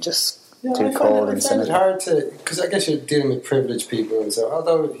 Maybe I'm just too cold and cynical. It's hard to, because I guess you're dealing with privileged people and so,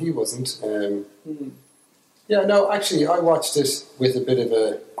 although he wasn't. Yeah, no, actually, I watched it with a bit of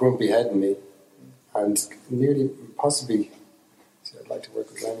a grumpy head in me, and nearly, possibly, I'd like to work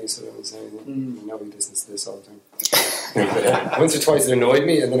with Lenny, so I don't say anything. I know he listens to this all the time. But, once or twice it annoyed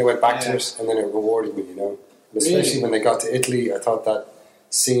me, and then I went back to it, and then it rewarded me, And especially when they got to Italy, I thought that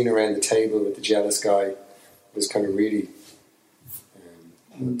scene around the table with the jealous guy was kind of really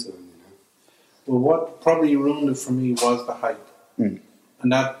well done, Well, what probably ruined it for me was the hype.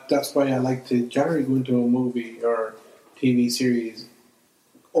 And that's why I like to generally go into a movie or TV series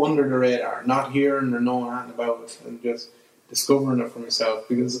under the radar, not hearing or knowing anything about it, and just discovering it for myself.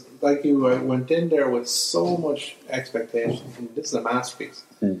 Because, like you, I went in there with so much expectation. And this is a masterpiece.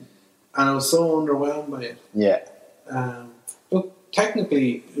 And I was so underwhelmed by it. Yeah. But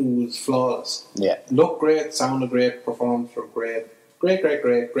technically, it was flawless. Yeah. Looked great, sounded great, performed were great. Great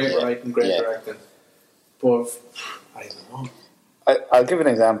writing, great directing. But, I don't know. I'll give an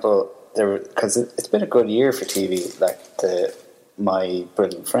example there because it's been a good year for TV. Like my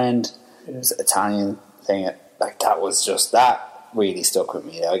brilliant friend, this Italian thing, like that really stuck with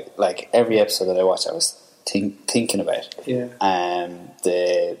me. Like every episode that I watched, I was thinking about. Yeah.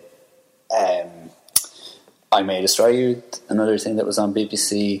 I May Destroy You, another thing that was on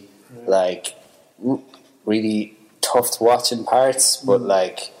BBC. Like really tough to watch in parts, but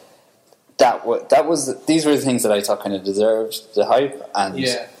like. These were the things that I thought kind of deserved the hype, and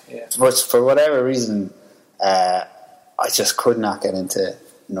but for whatever reason, I just could not get into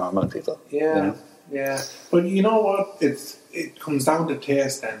Normal People. Yeah. But you know what? It comes down to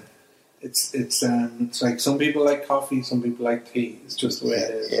taste. Then it's like some people like coffee, some people like tea. It's just the way it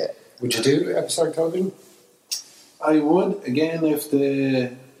is. Yeah. Would you do episodic television? I would again if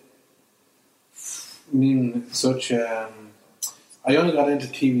I only got into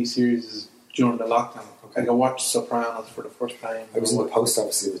TV series during the lockdown. Like I watched Sopranos for the first time. I was in the post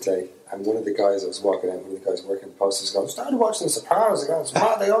office the other day, and one of the guys I was walking out, one of the guys working in the post office goes, I started watching the Sopranos. I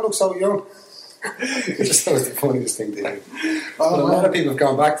go, they all look so young. It just was the funniest thing to do. But a lot of people have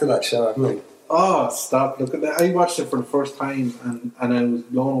gone back to that show, haven't they? Oh, stop. Look at that. I watched it for the first time and I was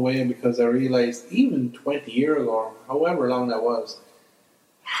blown away because I realised even 20 years ago, however long that was,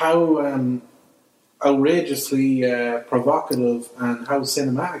 how outrageously provocative and how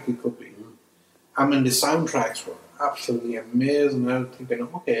cinematic it could be. I mean, the soundtracks were absolutely amazing. I was thinking,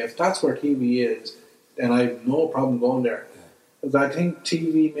 okay, if that's where TV is, then I have no problem going there. Because I think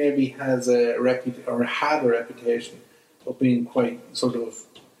TV maybe has had a reputation of being quite sort of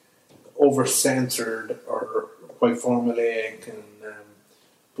over-censored or quite formulaic. And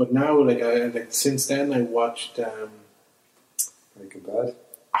but now, since then, I watched Breaking Bad.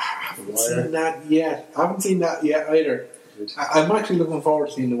 I haven't seen that yet. I haven't seen that yet either. I'm actually looking forward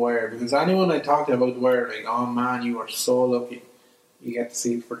to seeing The Wire, because anyone I talk to about The Wire, like, oh man, you are so lucky you get to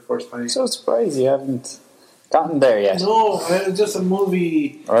see it for the first time. So surprised you haven't gotten there yet. No, it was just a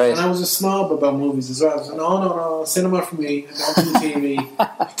movie, right. And I was a snob about movies as well. I said, no, cinema for me, not for TV.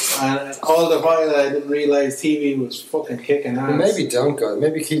 And all the while I didn't realise TV was fucking kicking ass. Well, maybe don't go.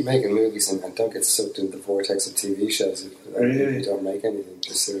 Maybe keep making movies and don't get sucked into the vortex of TV shows. Really? You don't make anything,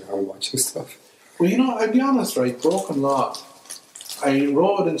 just sit at home watching stuff. Well, I'll be honest, right? Broken Law, I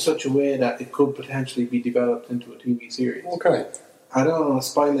wrote it in such a way that it could potentially be developed into a TV series. Okay. I don't want to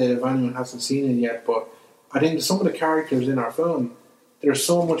spoil it if anyone hasn't seen it yet, but I think some of the characters in our film, there's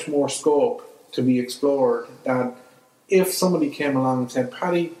so much more scope to be explored that if somebody came along and said,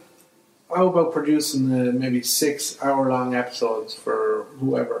 Paddy, how about producing maybe 6 hour-long episodes for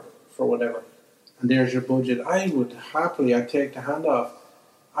whoever, for whatever, and there's your budget, I'd take the hand off.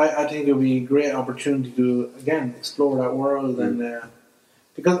 I think it would be a great opportunity to, again, explore that world. And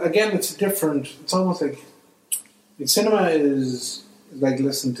because, again, it's almost like cinema is like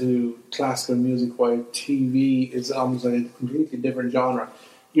listening to classical music, while TV is almost like a completely different genre.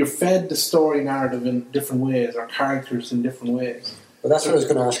 You're fed the story narrative in different ways, or characters in different ways. Well, that's what I was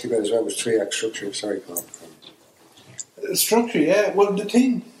going to ask you about as well, was 3-act structure. Sorry, Paul. Structure, yeah. Well, the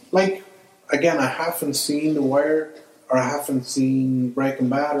thing, like, again, I haven't seen The Wire, or I haven't seen Breaking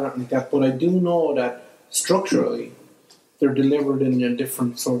Bad or anything like that, but I do know that structurally they're delivered in a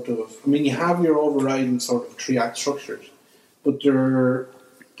different sort of... I mean, you have your overriding sort of 3-act structures, but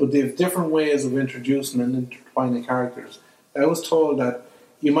they have different ways of introducing and intertwining characters. I was told that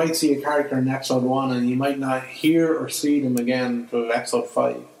you might see a character in episode 1 and you might not hear or see them again until episode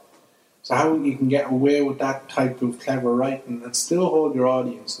 5. So how you can get away with that type of clever writing and still hold your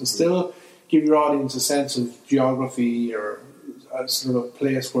audience and still give your audience a sense of geography or a sort of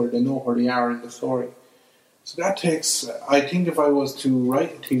place where they know where they are in the story. So that takes... I think if I was to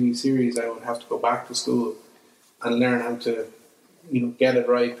write a TV series, I would have to go back to school and learn how to, get it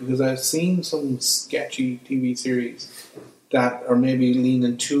right. Because I've seen some sketchy TV series that are maybe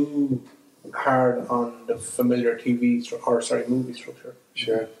leaning too hard on the familiar movie structure.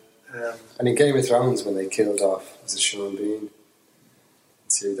 Sure. And in Game of Thrones, when they killed off, was it Sean Bean?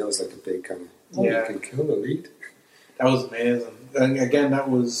 See, that was like a big kind of, you can kill the lead. That was amazing. And again, that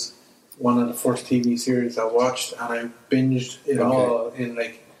was one of the first TV series I watched, and I binged it all in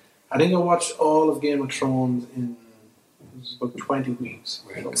I think I watched all of Game of Thrones in about 20 weeks.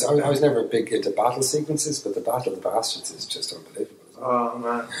 Right. Because I was never big into battle sequences, but the Battle of the Bastards is just unbelievable. Oh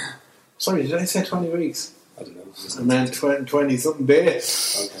man. Sorry, did I say 20 weeks? I don't know. I meant 20 something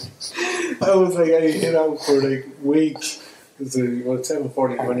days. Okay. I was I hit out for weeks. It's about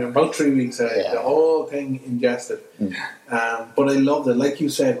 7:40, about 3 weeks. The whole thing ingested. But I loved it. Like you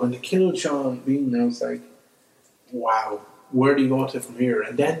said, when they killed Sean Bean, I was like, wow, where do you go to from here?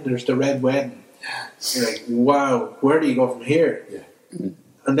 And then there's the Red Wedding. You're like, wow, where do you go from here? Yeah.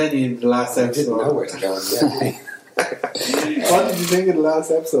 And then you the last episode. I didn't know where to go. Yeah. What did you think of the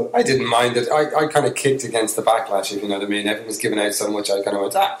last episode? I didn't mind it. I kind of kicked against the backlash, if you know what I mean. Everyone was giving out so much, I kind of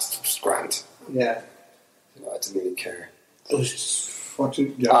went, it's grand. Yeah. I didn't really care. It was just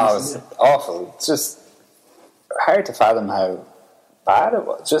it was awful. It's just hard to fathom how bad it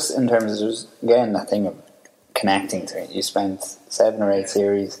was. Just in terms of again that thing of connecting to it. You spent 7 or 8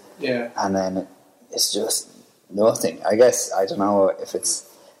 series, and then it's just nothing. I guess I don't know if it's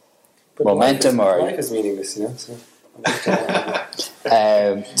momentum life is meaningless, So.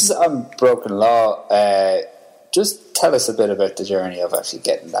 Just on Broken Law, just tell us a bit about the journey of actually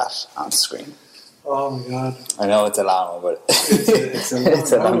getting that on screen. Oh my god! I know it's a long one, but it's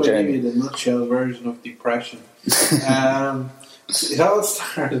a long journey. Give you the nutshell version of depression. It all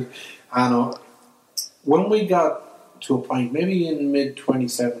started, I know, when we got to a point, maybe in mid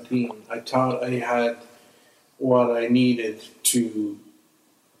 2017. I thought I had what I needed to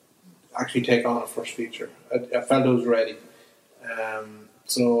actually take on a first feature. I felt I was ready.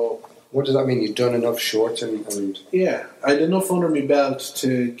 So. What does that mean? You've done enough shorts and... Yeah, I had enough under my belt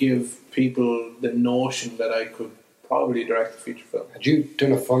to give people the notion that I could probably direct a feature film. Had you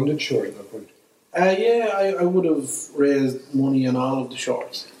done a funded short at that point? I would have raised money on all of the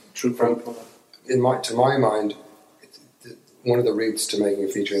shorts through crowdfunding. To my mind, one of the routes to making a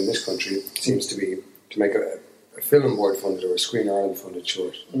feature in this country seems to be to make a film board funded or a Screen Ireland funded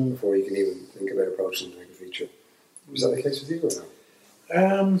short before you can even think about approaching to make a feature. Was that the case with you or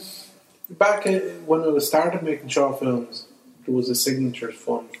no? Back when I started making short films, there was a signatures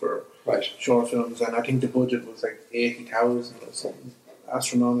fund for short films, and I think the budget was like 80,000 or something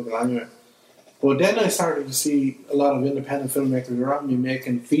astronomical anyway. But then I started to see a lot of independent filmmakers around me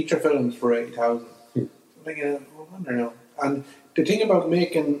making feature films for 80,000. So I'm thinking, I wonder now. And the thing about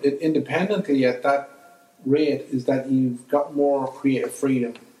making it independently at that rate is that you've got more creative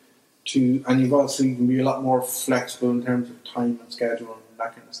freedom and you can be a lot more flexible in terms of time and schedule and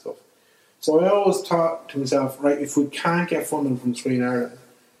that kind of stuff. So I always thought to myself, right, if we can't get funding from Screen Ireland,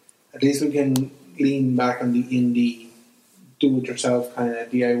 at least we can lean back on the indie, do-it-yourself kind of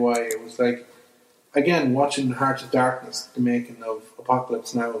DIY. It was like, again, watching Hearts of Darkness, the making of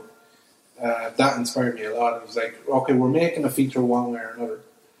Apocalypse Now, that inspired me a lot. It was like, okay, we're making a feature one way or another.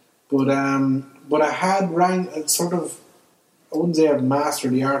 But I had I wouldn't say I'd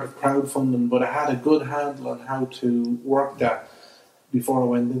mastered the art of crowdfunding, but I had a good handle on how to work that before I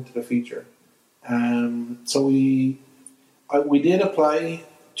went into the feature. So we did apply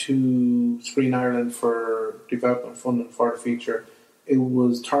to Screen Ireland for development funding for the feature. It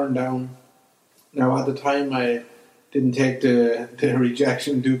was turned down. Now, at the time, I didn't take the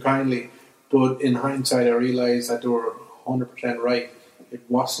rejection too kindly, but in hindsight, I realised that they were 100% right. It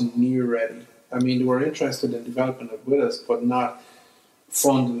wasn't near ready. I mean, they were interested in developing it with us, but not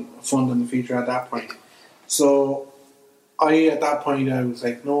funding the feature at that point. So, at that point, I was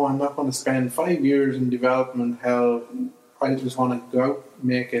like, no, I'm not going to spend 5 years in development hell. I just want to go out,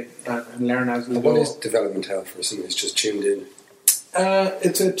 make it, and learn as we go. What is development hell for someone who's just tuned in?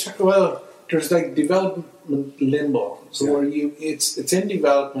 There's like development limbo. So where it's in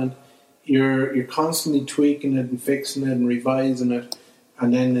development, you're constantly tweaking it and fixing it and revising it,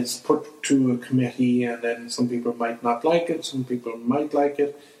 and then it's put to a committee, and then some people might not like it, some people might like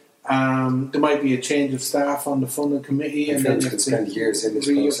it. There might be a change of staff on the funding committee, and then you can spend years in this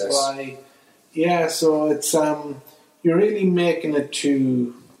process. Yeah, so it's you're really making it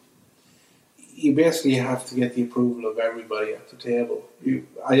to. You basically have to get the approval of everybody at the table.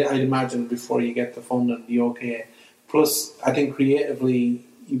 I'd imagine before you get the funding, the okay. Plus, I think creatively,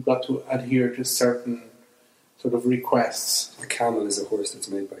 you've got to adhere to certain sort of requests. A camel is a horse that's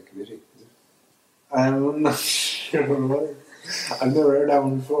made by committee, is it? I'm not sure. I've never heard that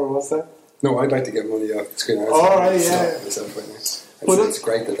one before. What's that? No, I'd like to get money off the Screen Ireland. All right, yeah. Myself right now. It's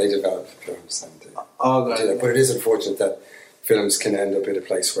great that they develop films. But it is unfortunate that films can end up in a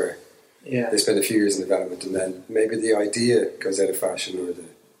place where they spend a few years in development and then maybe the idea goes out of fashion or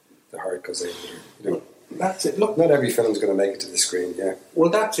the heart goes out of it. That's it. Look, not every film's going to make it to the screen,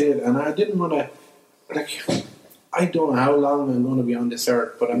 Well, that's it. And I didn't want to... I don't know how long I'm going to be on this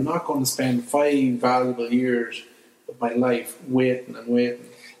earth, but I'm not going to spend 5 valuable years of my life waiting and waiting.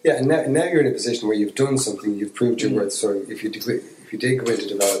 Yeah, and now you're in a position where you've done something, you've proved your worth, so if you did go into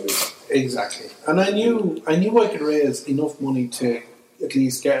development... Exactly. And I knew I could raise enough money to at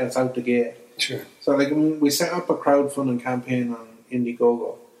least get us out the gate. Sure. So when we set up a crowdfunding campaign on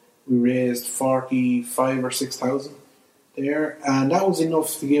Indiegogo, we raised 45 or 6,000 there, and that was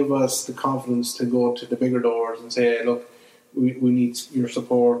enough to give us the confidence to go to the bigger doors and say, look, we need your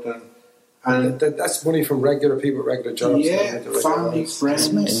support, and that's money from regular people, regular jobs. Yeah, family,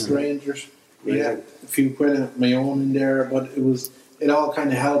 friends, strangers. Yeah, a few quid of my own in there, but it all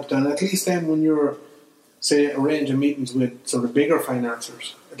kind of helped, and at least then when you're, say, arranging meetings with sort of bigger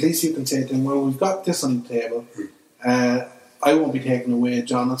financiers, at least you can say to them, well, we've got this on the table. I won't be taking away a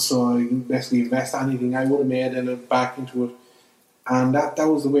John, so I can basically invest anything I would have made in it back into it. And that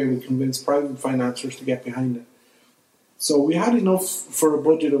was the way we convinced private financiers to get behind it. So we had enough for a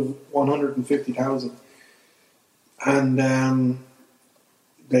budget of 150,000. And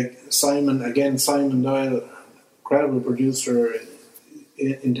Simon Doyle, incredible producer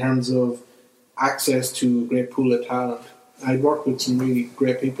in terms of access to a great pool of talent. I'd worked with some really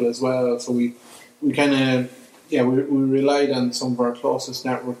great people as well, so we kind of... Yeah, we relied on some of our closest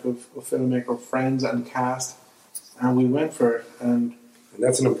network of filmmaker friends and cast, and we went for it. And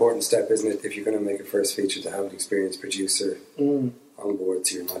that's an important step, isn't it? If you're going to make a first feature, to have an experienced producer on board,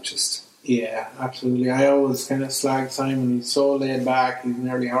 so you're not just... Yeah, absolutely. I always kind of slag Simon. He's so laid back. He's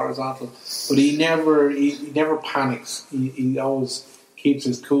nearly horizontal, but he never panics. He always keeps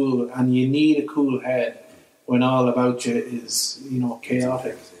his cool, and you need a cool head when all about you is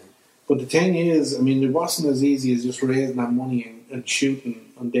chaotic. But the thing is, I mean, it wasn't as easy as just raising that money and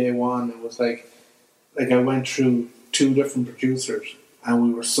shooting on day one. It was like like I went through 2 different producers, and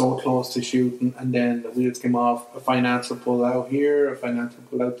we were so close to shooting, and then the wheels came off. A financier pulled out here, a financier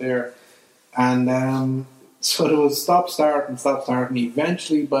pulled out there, and so there was stop start.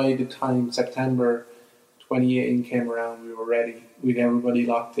 Eventually, by the time September 2018 came around, we were ready. We'd everybody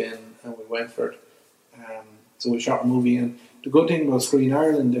locked in, and we went for it. So we shot a movie, and the good thing about Screen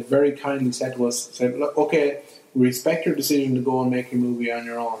Ireland, they very kindly said to us, "Look, okay, we respect your decision to go and make your movie on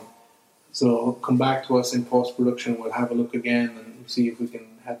your own. So come back to us in post-production, we'll have a look again and see if we can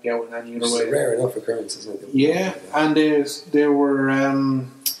help you out in any other way." It's a rare enough occurrence, isn't it? Yeah, and they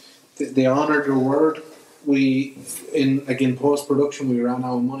honoured their word. We, in post-production, we ran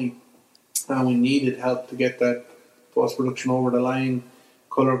out of money, and we needed help to get that post-production over the line,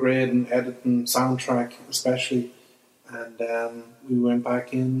 colour grading, editing, soundtrack especially. And we went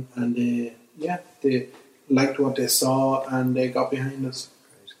back in, and they liked what they saw, and they got behind us.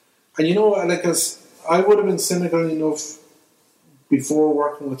 And you know, like, as I would have been cynical enough before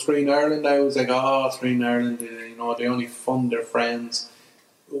working with Screen Ireland, I was like, Screen Ireland, they only fund their friends.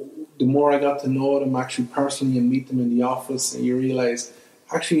 The more I got to know them actually personally and meet them in the office, and you realise,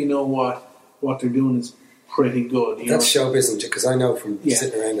 actually, you know what they're doing is pretty good. That's showbiz, because I know from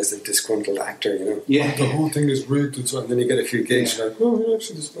sitting around as a disgruntled actor, Yeah. the whole thing is rigged, and then you get a few gigs, you're like,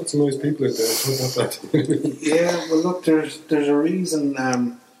 actually, there's lots of nice people out there. It's not that bad. Yeah, well, look, there's a reason.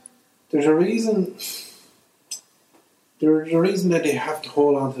 There's a reason that they have to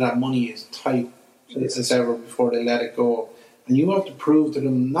hold on to that money as tight as ever before they let it go. And you have to prove to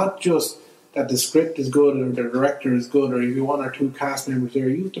them not just that the script is good or the director is good or if you 1 or 2 cast members there,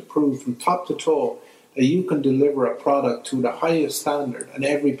 you have to prove from top to toe that you can deliver a product to the highest standard and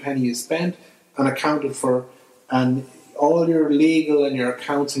every penny is spent and accounted for, and all your legal and your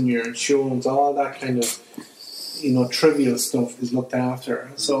accounts and your insurance, all that kind of trivial stuff is looked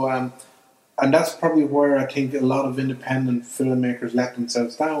after. So and that's probably where I think a lot of independent filmmakers let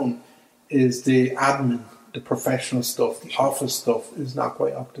themselves down, is the admin, the professional stuff, the office stuff is not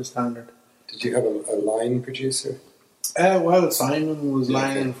quite up to standard. Did you have a line producer? Well, Simon was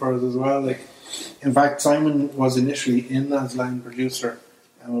lining for us as well. In fact, Simon was initially in as line producer,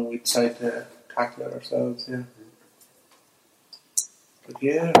 and we decided to tackle it ourselves.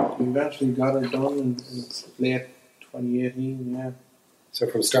 Yeah, but we eventually got it done in late 2018. Yeah. So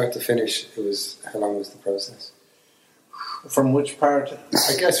from start to finish, how long was the process? From which part?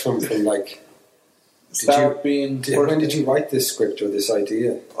 I guess from like. When did you write this script or this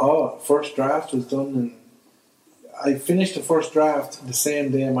idea? First draft was done in. I finished the first draft the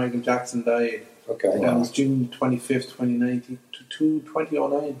same day Michael Jackson died. Okay. That was June 25th,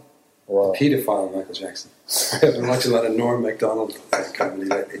 2009. Wow. Paedophile Michael Jackson. I've been watching a lot of Norm MacDonald comedy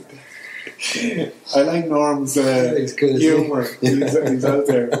lately. I like Norm's humour. He's out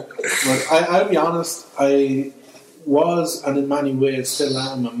there. But I'll be honest, I was, and in many ways still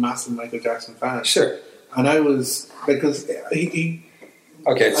am, a massive Michael Jackson fan. Sure. And I was, because he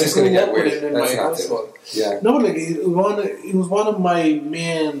okay, it's just going to get weird. In my household. Yeah. No, he was one of my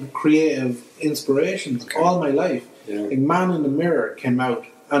main creative inspirations all my life. Yeah. Like Man in the Mirror came out,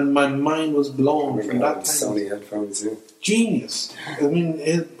 and my mind was blown from that time. Sony headphones, yeah. Genius. I mean,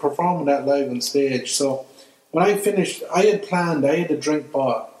 performing that live on stage. So when I finished, I had a drink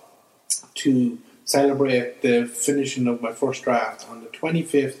bought to celebrate the finishing of my first draft on the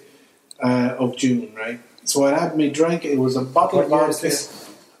 25th of June, right? So I had me drink. It was a bottle of vodka.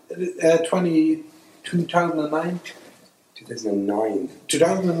 2009. 2009.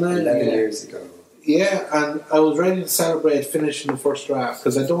 2009. 11 years ago. Yeah, and I was ready to celebrate finishing the first draft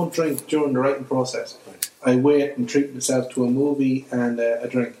because I don't drink during the writing process. I wait and treat myself to a movie and a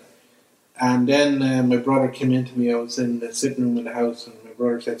drink. And then my brother came in to me. I was in the sitting room in the house, and my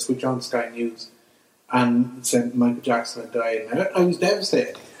brother said, "Switch on Sky News," and said Michael Jackson had died. And I was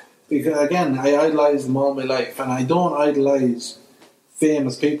devastated because, again, I idolised him all my life, and I don't idolise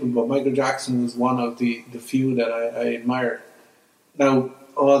famous people, but Michael Jackson was one of the few that I admired. Now,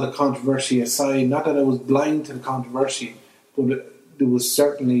 all the controversy aside, not that I was blind to the controversy, but there was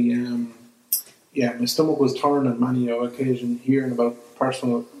certainly, my stomach was turning on many occasions hearing about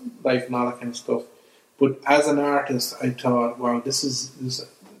personal life and all that kind of stuff. But as an artist, I thought, wow, this is an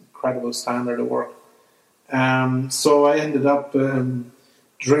incredible standard of work. So I ended up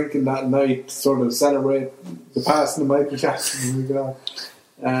drinking that night to sort of celebrate the passing of Michael Jackson.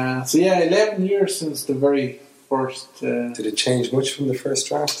 11 years since the very first. Did it change much from the first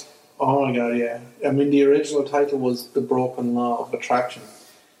draft? Oh my God, yeah. I mean, the original title was The Broken Law of Attraction,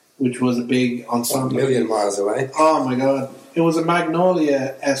 which was a big ensemble. A million miles away. Oh my God. It was a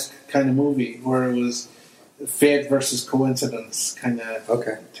Magnolia-esque kind of movie where it was fate versus coincidence kind of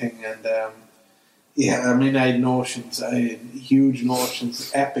thing. And Yeah, I mean, I had notions. I had huge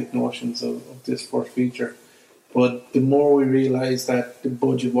notions, epic notions of this first feature. But the more we realised that the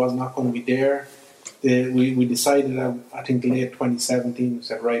budget was not going to be there, we decided, I think late 2017, we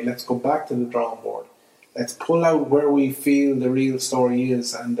said, right, let's go back to the drawing board. Let's pull out where we feel the real story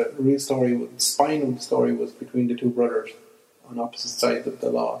is. And the real story, the spine of the story was between the two brothers on opposite sides of the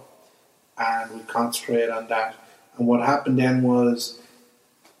law. And we concentrated on that. And what happened then was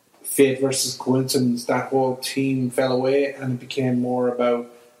fate versus coincidence. That whole team fell away, and it became more about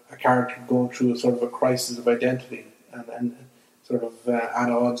a character going through a sort of a crisis of identity and sort of at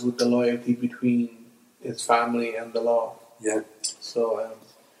odds with the loyalty between his family and the law. Yeah.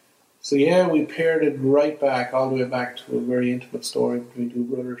 So yeah, we paired it right back, all the way back to a very intimate story between two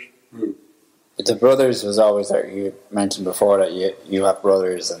brothers. Mm. But the brothers was always that you mentioned before that you have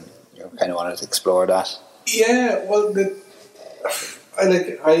brothers and you kind of wanted to explore that. Yeah, well,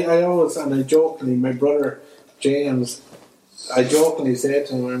 I always, and I jokingly, my brother James, I jokingly said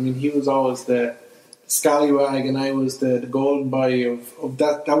to him, I mean, he was always the scallywag and I was the golden boy of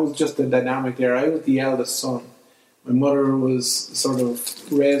that. That was just the dynamic there. I was the eldest son. My mother was sort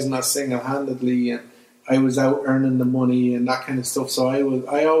of raising us single-handedly, and I was out earning the money and that kind of stuff. So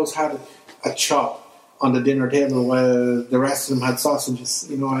I always had a chop on the dinner table while the rest of them had sausages.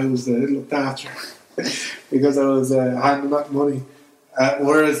 You know, I was the looked after because I was handing out money.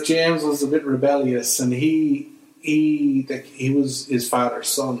 Whereas James was a bit rebellious, and he was his father's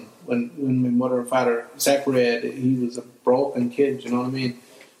son. When my mother and father separated, he was a broken kid. You know what I mean?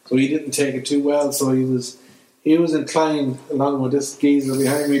 So he didn't take it too well. So he was inclined, along with this geezer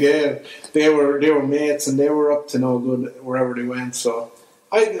behind me there. They were mates, and they were up to no good wherever they went. So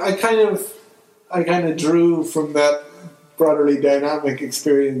I kind of drew from that brotherly dynamic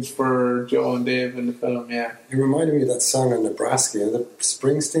experience for Joe and Dave in the film. Yeah, it reminded me of that song in Nebraska, the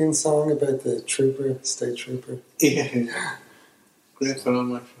Springsteen song about the state trooper. Yeah, great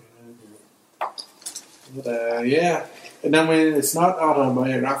film actually. But yeah. And then when it's not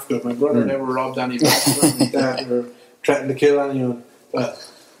autobiographical, my brother never robbed any banks or anything like that, or threatened to kill anyone. Well,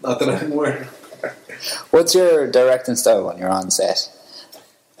 not that I'm aware. What's your directing style when you're on set?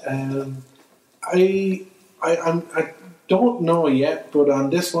 I don't know yet, but on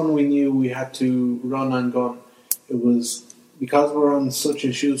this one we knew we had to run and gun. It was because we're on such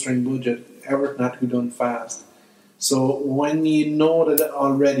a shoestring budget, everything had to be done fast. So when you know that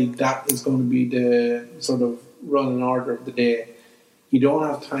already that is going to be the sort of run and order of the day, you don't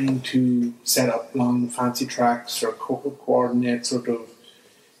have time to set up long fancy tracks or coordinate sort of,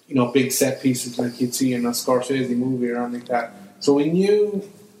 you know, big set pieces like you'd see in a Scorsese movie or anything like that. So we knew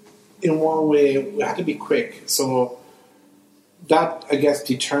in one way we had to be quick. So that, I guess,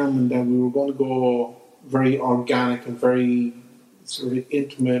 determined that we were going to go very organic and very sort of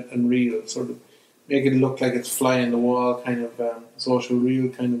intimate and real, sort of make it look like it's fly in the wall kind of social real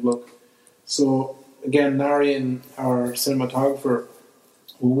kind of look. So again, Narian, our cinematographer,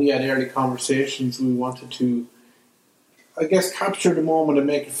 when we had early conversations, we wanted to, I guess, capture the moment and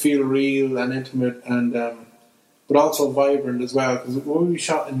make it feel real and intimate, and but also vibrant as well. Because we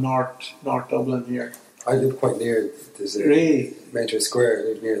shot in North Dublin here. I live quite near. There's a major square. I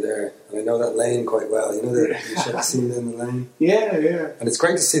live near there, and I know that lane quite well. You know the shot scene in the lane. Yeah, yeah. And it's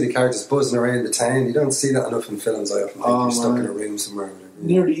great to see the characters buzzing around the town. You don't see that enough in films. I often think you're stuck in a room somewhere. Whatever,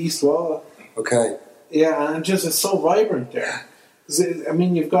 near the East Wall. Okay. Yeah, and it's so vibrant there. I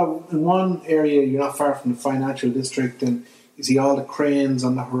mean, you've got in one area, you're not far from the financial district, and you see all the cranes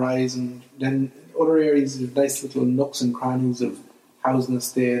on the horizon. Then other areas, there's nice little nooks and crannies of housing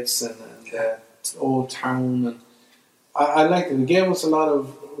estates and old town. And I like it. It gave us a lot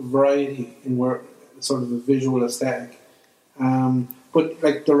of variety in where sort of a visual aesthetic. But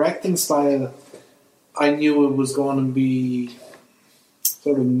like directing style, I knew it was going to be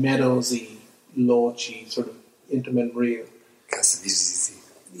sort of meadowsy, loachy, sort of intimate and real. Cassavetes,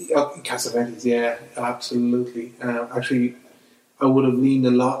 yeah, absolutely. Actually, I would have leaned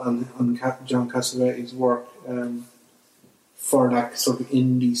a lot on John Cassavetes' work for that sort of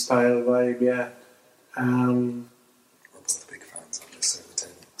indie style vibe, yeah. We're both big fans of this side of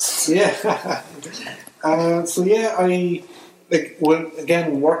the yeah. So yeah, I like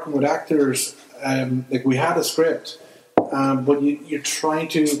again working with actors. Like we had a script. But you're trying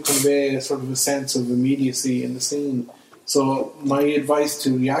to convey a sort of a sense of immediacy in the scene. So my advice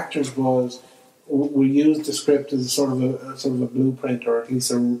to the actors was we use the script as a sort of a blueprint, or at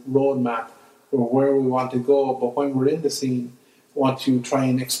least a roadmap for where we want to go. But when we're in the scene, we want to try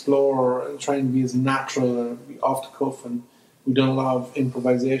and explore and try and be as natural and be off the cuff. And we've done a lot of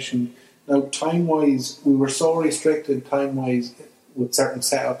improvisation. Now, time-wise, we were so restricted time-wise with certain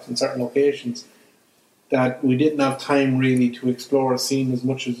setups and certain locations. that we didn't have time really to explore a scene as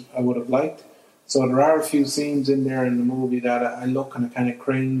much as I would have liked. So there are a few scenes in there in the movie that I look and I kind of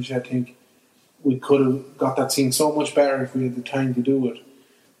cringe. I think we could have got that scene so much better if we had the time to do it.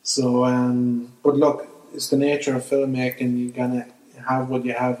 So, but look, it's the nature of filmmaking. You're going to have what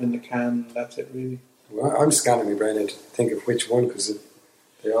you have in the can. That's it, really. Well, I'm scanning my brain to think of which one, because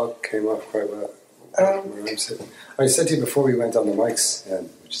they all came off quite well. Where I'm sitting. I said to you before we went on the mics,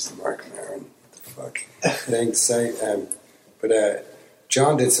 which is the Mark and Aaron, what the fuck thing to say. But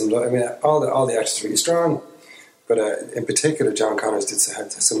John did some. I mean, all the actors are really strong, but in particular, John Connors did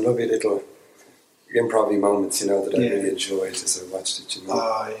some lovely little improv moments, that I really enjoyed as I watched it.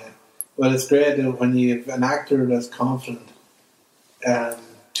 Oh yeah. Well, it's great that when you have an actor that's confident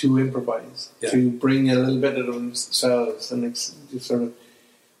to improvise, to bring a little bit of themselves, and it's just sort of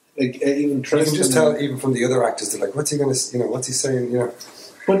like even trust. You can just tell even from the other actors, they're like, "What's he going to? What's he saying?"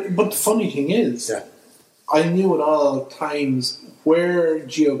 But the funny thing is, I knew at all times where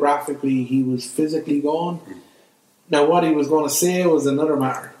geographically he was physically going. Now, what he was going to say was another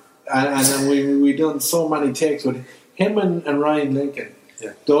matter, and then we done so many takes with him and Ryan Lincoln.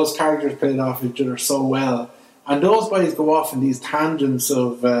 Yeah. Those characters played off each other so well, and those guys go off in these tangents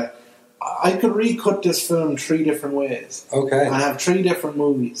of. I could recut this film 3 different ways. Okay. I have 3 different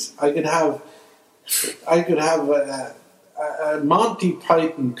movies. I could have a Monty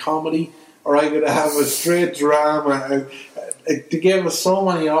Python comedy, or I could have a straight drama. They gave us so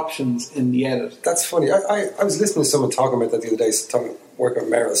many options in the edit. That's funny. I was listening to someone talking about that the other day, working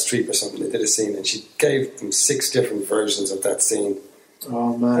with Meryl Streep or something. They did a scene, and she gave them 6 different versions of that scene.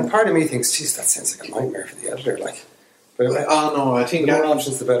 Oh, man. And part of me thinks, geez, that sounds like a nightmare for the editor. No, I think the more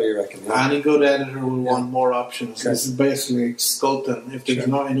options, the better, you reckon. Yeah? Any good editor will want more options. Okay. This is basically sculpting. If there's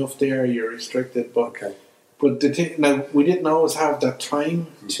not enough there, you're restricted. But the now, we didn't always have that time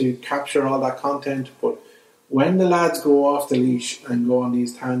to capture all that content. But when the lads go off the leash and go on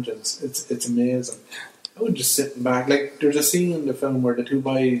these tangents, it's amazing. I was just sitting back. Like, there's a scene in the film where the 2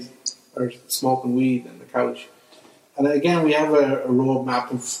 boys are smoking weed on the couch. And again, we have a roadmap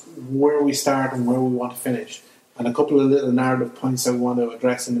of where we start and where we want to finish, and a couple of little narrative points I want to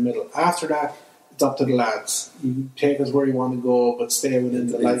address in the middle. After that, it's up to the lads. You take us where you want to go, but stay within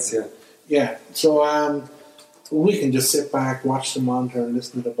the lights. Yeah. So we can just sit back, watch the monitor, and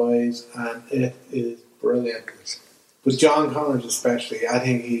listen to the boys, and it is brilliant. But John Connors especially, I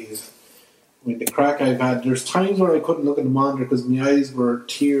think the crack I've had, there's times where I couldn't look at the monitor because my eyes were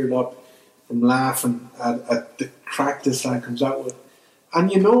teared up from laughing at the crack this lad comes out with. And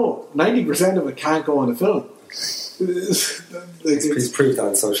 90% of it can't go on the film. He's proved that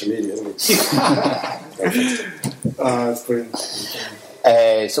on social media, isn't he? It's brilliant.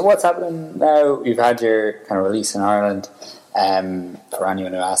 So what's happening now? You've had your kind of release in Ireland. For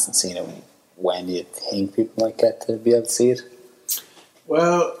anyone who hasn't seen it, when do you think people might get to be able to see it?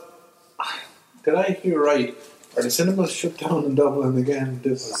 Well, did I hear right? Are the cinemas shut down in Dublin again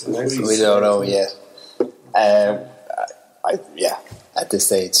this week? We don't know yet. At this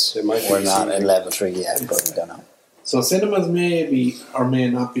stage, we're not at level 3 yet, but we don't know. So cinemas may be or may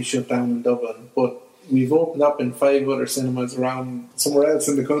not be shut down in Dublin, but we've opened up in 5 other cinemas around somewhere else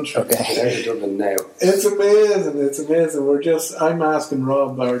in the country. Okay. They're in Dublin now. It's amazing. I'm asking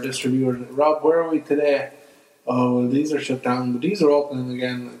Rob, our distributor, Rob, where are we today? Oh, well, these are shut down, but these are opening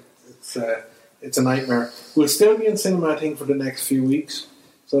again. It's a nightmare. We'll still be in cinema, I think, for the next few weeks.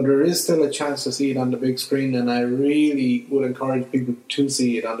 So there is still a chance to see it on the big screen, and I really would encourage people to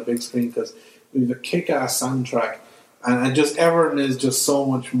see it on the big screen because we have a kick-ass soundtrack, and just everything is just so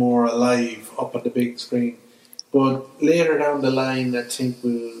much more alive up at the big screen. But later down the line, I think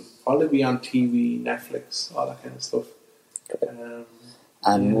we'll probably be on TV, Netflix, all that kind of stuff.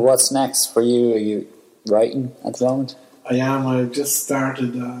 What's next for you? Are you writing at the moment? I am. I've just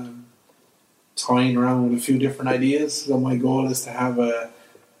started toying around with a few different ideas. So my goal is to have a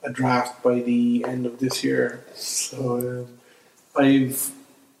draft by the end of this year. So there's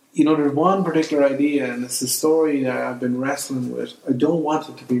one particular idea, and it's a story that I've been wrestling with. I don't want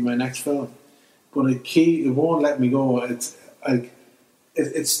it to be my next film, but it won't let me go.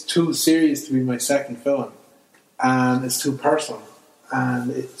 It's too serious to be my second film, and it's too personal,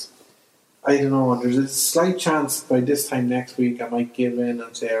 and I don't know, there's a slight chance by this time next week I might give in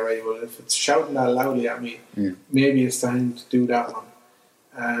and say, alright, well, if it's shouting that loudly at me, maybe it's time to do that one.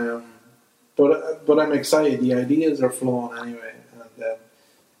 But I'm excited. The ideas are flowing anyway. And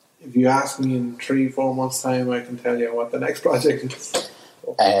if you ask me in 3-4 months' time, I can tell you what the next project is.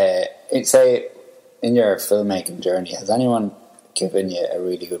 Say, in your filmmaking journey, has anyone given you a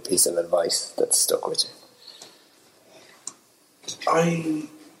really good piece of advice that's stuck with you?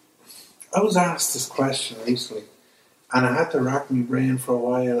 I was asked this question recently, and I had to rack my brain for a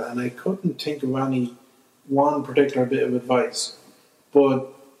while, and I couldn't think of any one particular bit of advice. But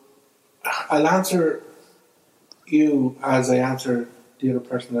I'll answer you as I answered the other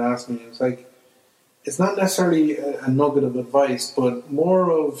person that asked me. It's like, it's not necessarily a nugget of advice, but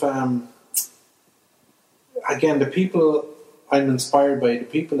more of, again, the people I'm inspired by, the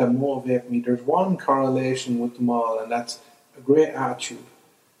people that motivate me, there's one correlation with them all, and that's a great attitude,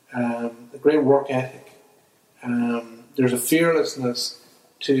 a great work ethic. There's a fearlessness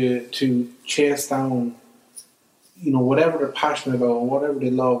to chase down, whatever they're passionate about and whatever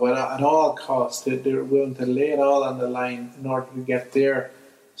they love at all costs. They're willing to lay it all on the line in order to get their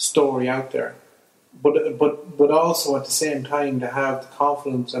story out there. But also at the same time to have the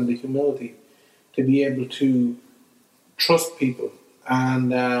confidence and the humility to be able to trust people and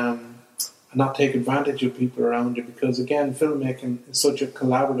not take advantage of people around you, because again, filmmaking is such a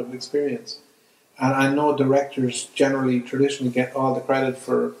collaborative experience. And I know directors traditionally get all the credit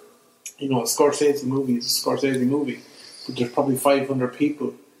for, a Scorsese movie is a Scorsese movie, but there's probably 500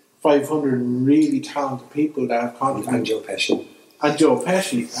 people, 500 really talented people that have contributed. And Joe Pesci. And Joe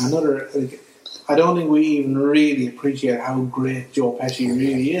Pesci, I don't think we even really appreciate how great Joe Pesci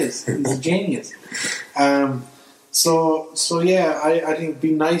really is. He's a genius. So yeah, I think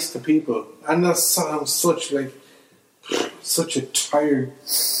be nice to people, and that sounds such a tired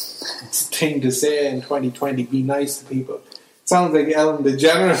thing to say in 2020. Be nice to people. It sounds like Ellen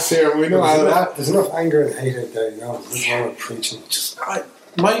DeGeneres here. We know how that. There's enough anger and hate out there. There's a lot of preaching.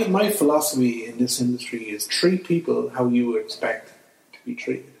 My philosophy in this industry is treat people how you would expect to be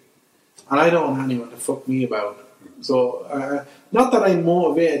treated, and I don't want anyone to fuck me about. So, not that I'm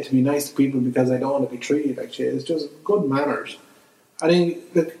motivated to be nice to people because I don't want to be treated like shit. It's just good manners. I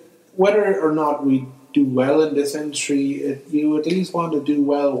think that whether or not we do well in this industry, you at least want to do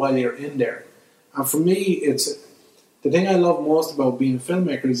well while you're in there. And for me, it's the thing I love most about being a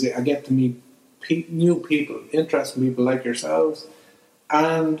filmmaker is that I get to meet new people, interesting people like yourselves,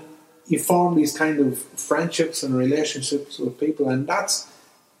 and you form these kind of friendships and relationships with people, and that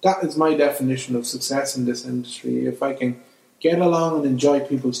is my definition of success in this industry. If I can get along and enjoy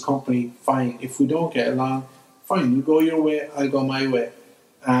people's company, fine. If we don't get along, fine. You go your way, I'll go my way.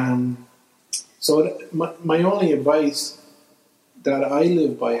 So my only advice that I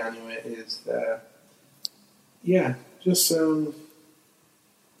live by anyway is, just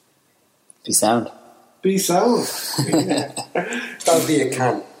be sound. Be sound. Yeah. Don't be a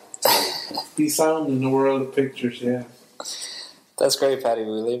can. Be sound in the world of pictures, yeah. That's great, Paddy.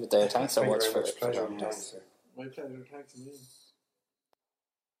 We'll leave it there. Thanks so much for joining us. My pleasure. Thanks a million.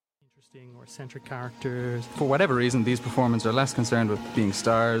 Interesting or eccentric characters. For whatever reason, these performers are less concerned with being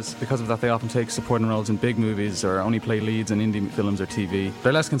stars. Because of that, they often take supporting roles in big movies or only play leads in indie films or TV.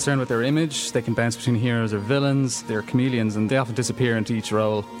 They're less concerned with their image. They can bounce between heroes or villains. They're chameleons and they often disappear into each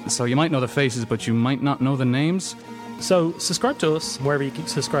role. So you might know the faces, but you might not know the names. So subscribe to us wherever you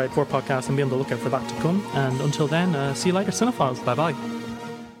subscribe for podcasts and be on the lookout for that to come. And until then, see you later, cinephiles. Bye-bye.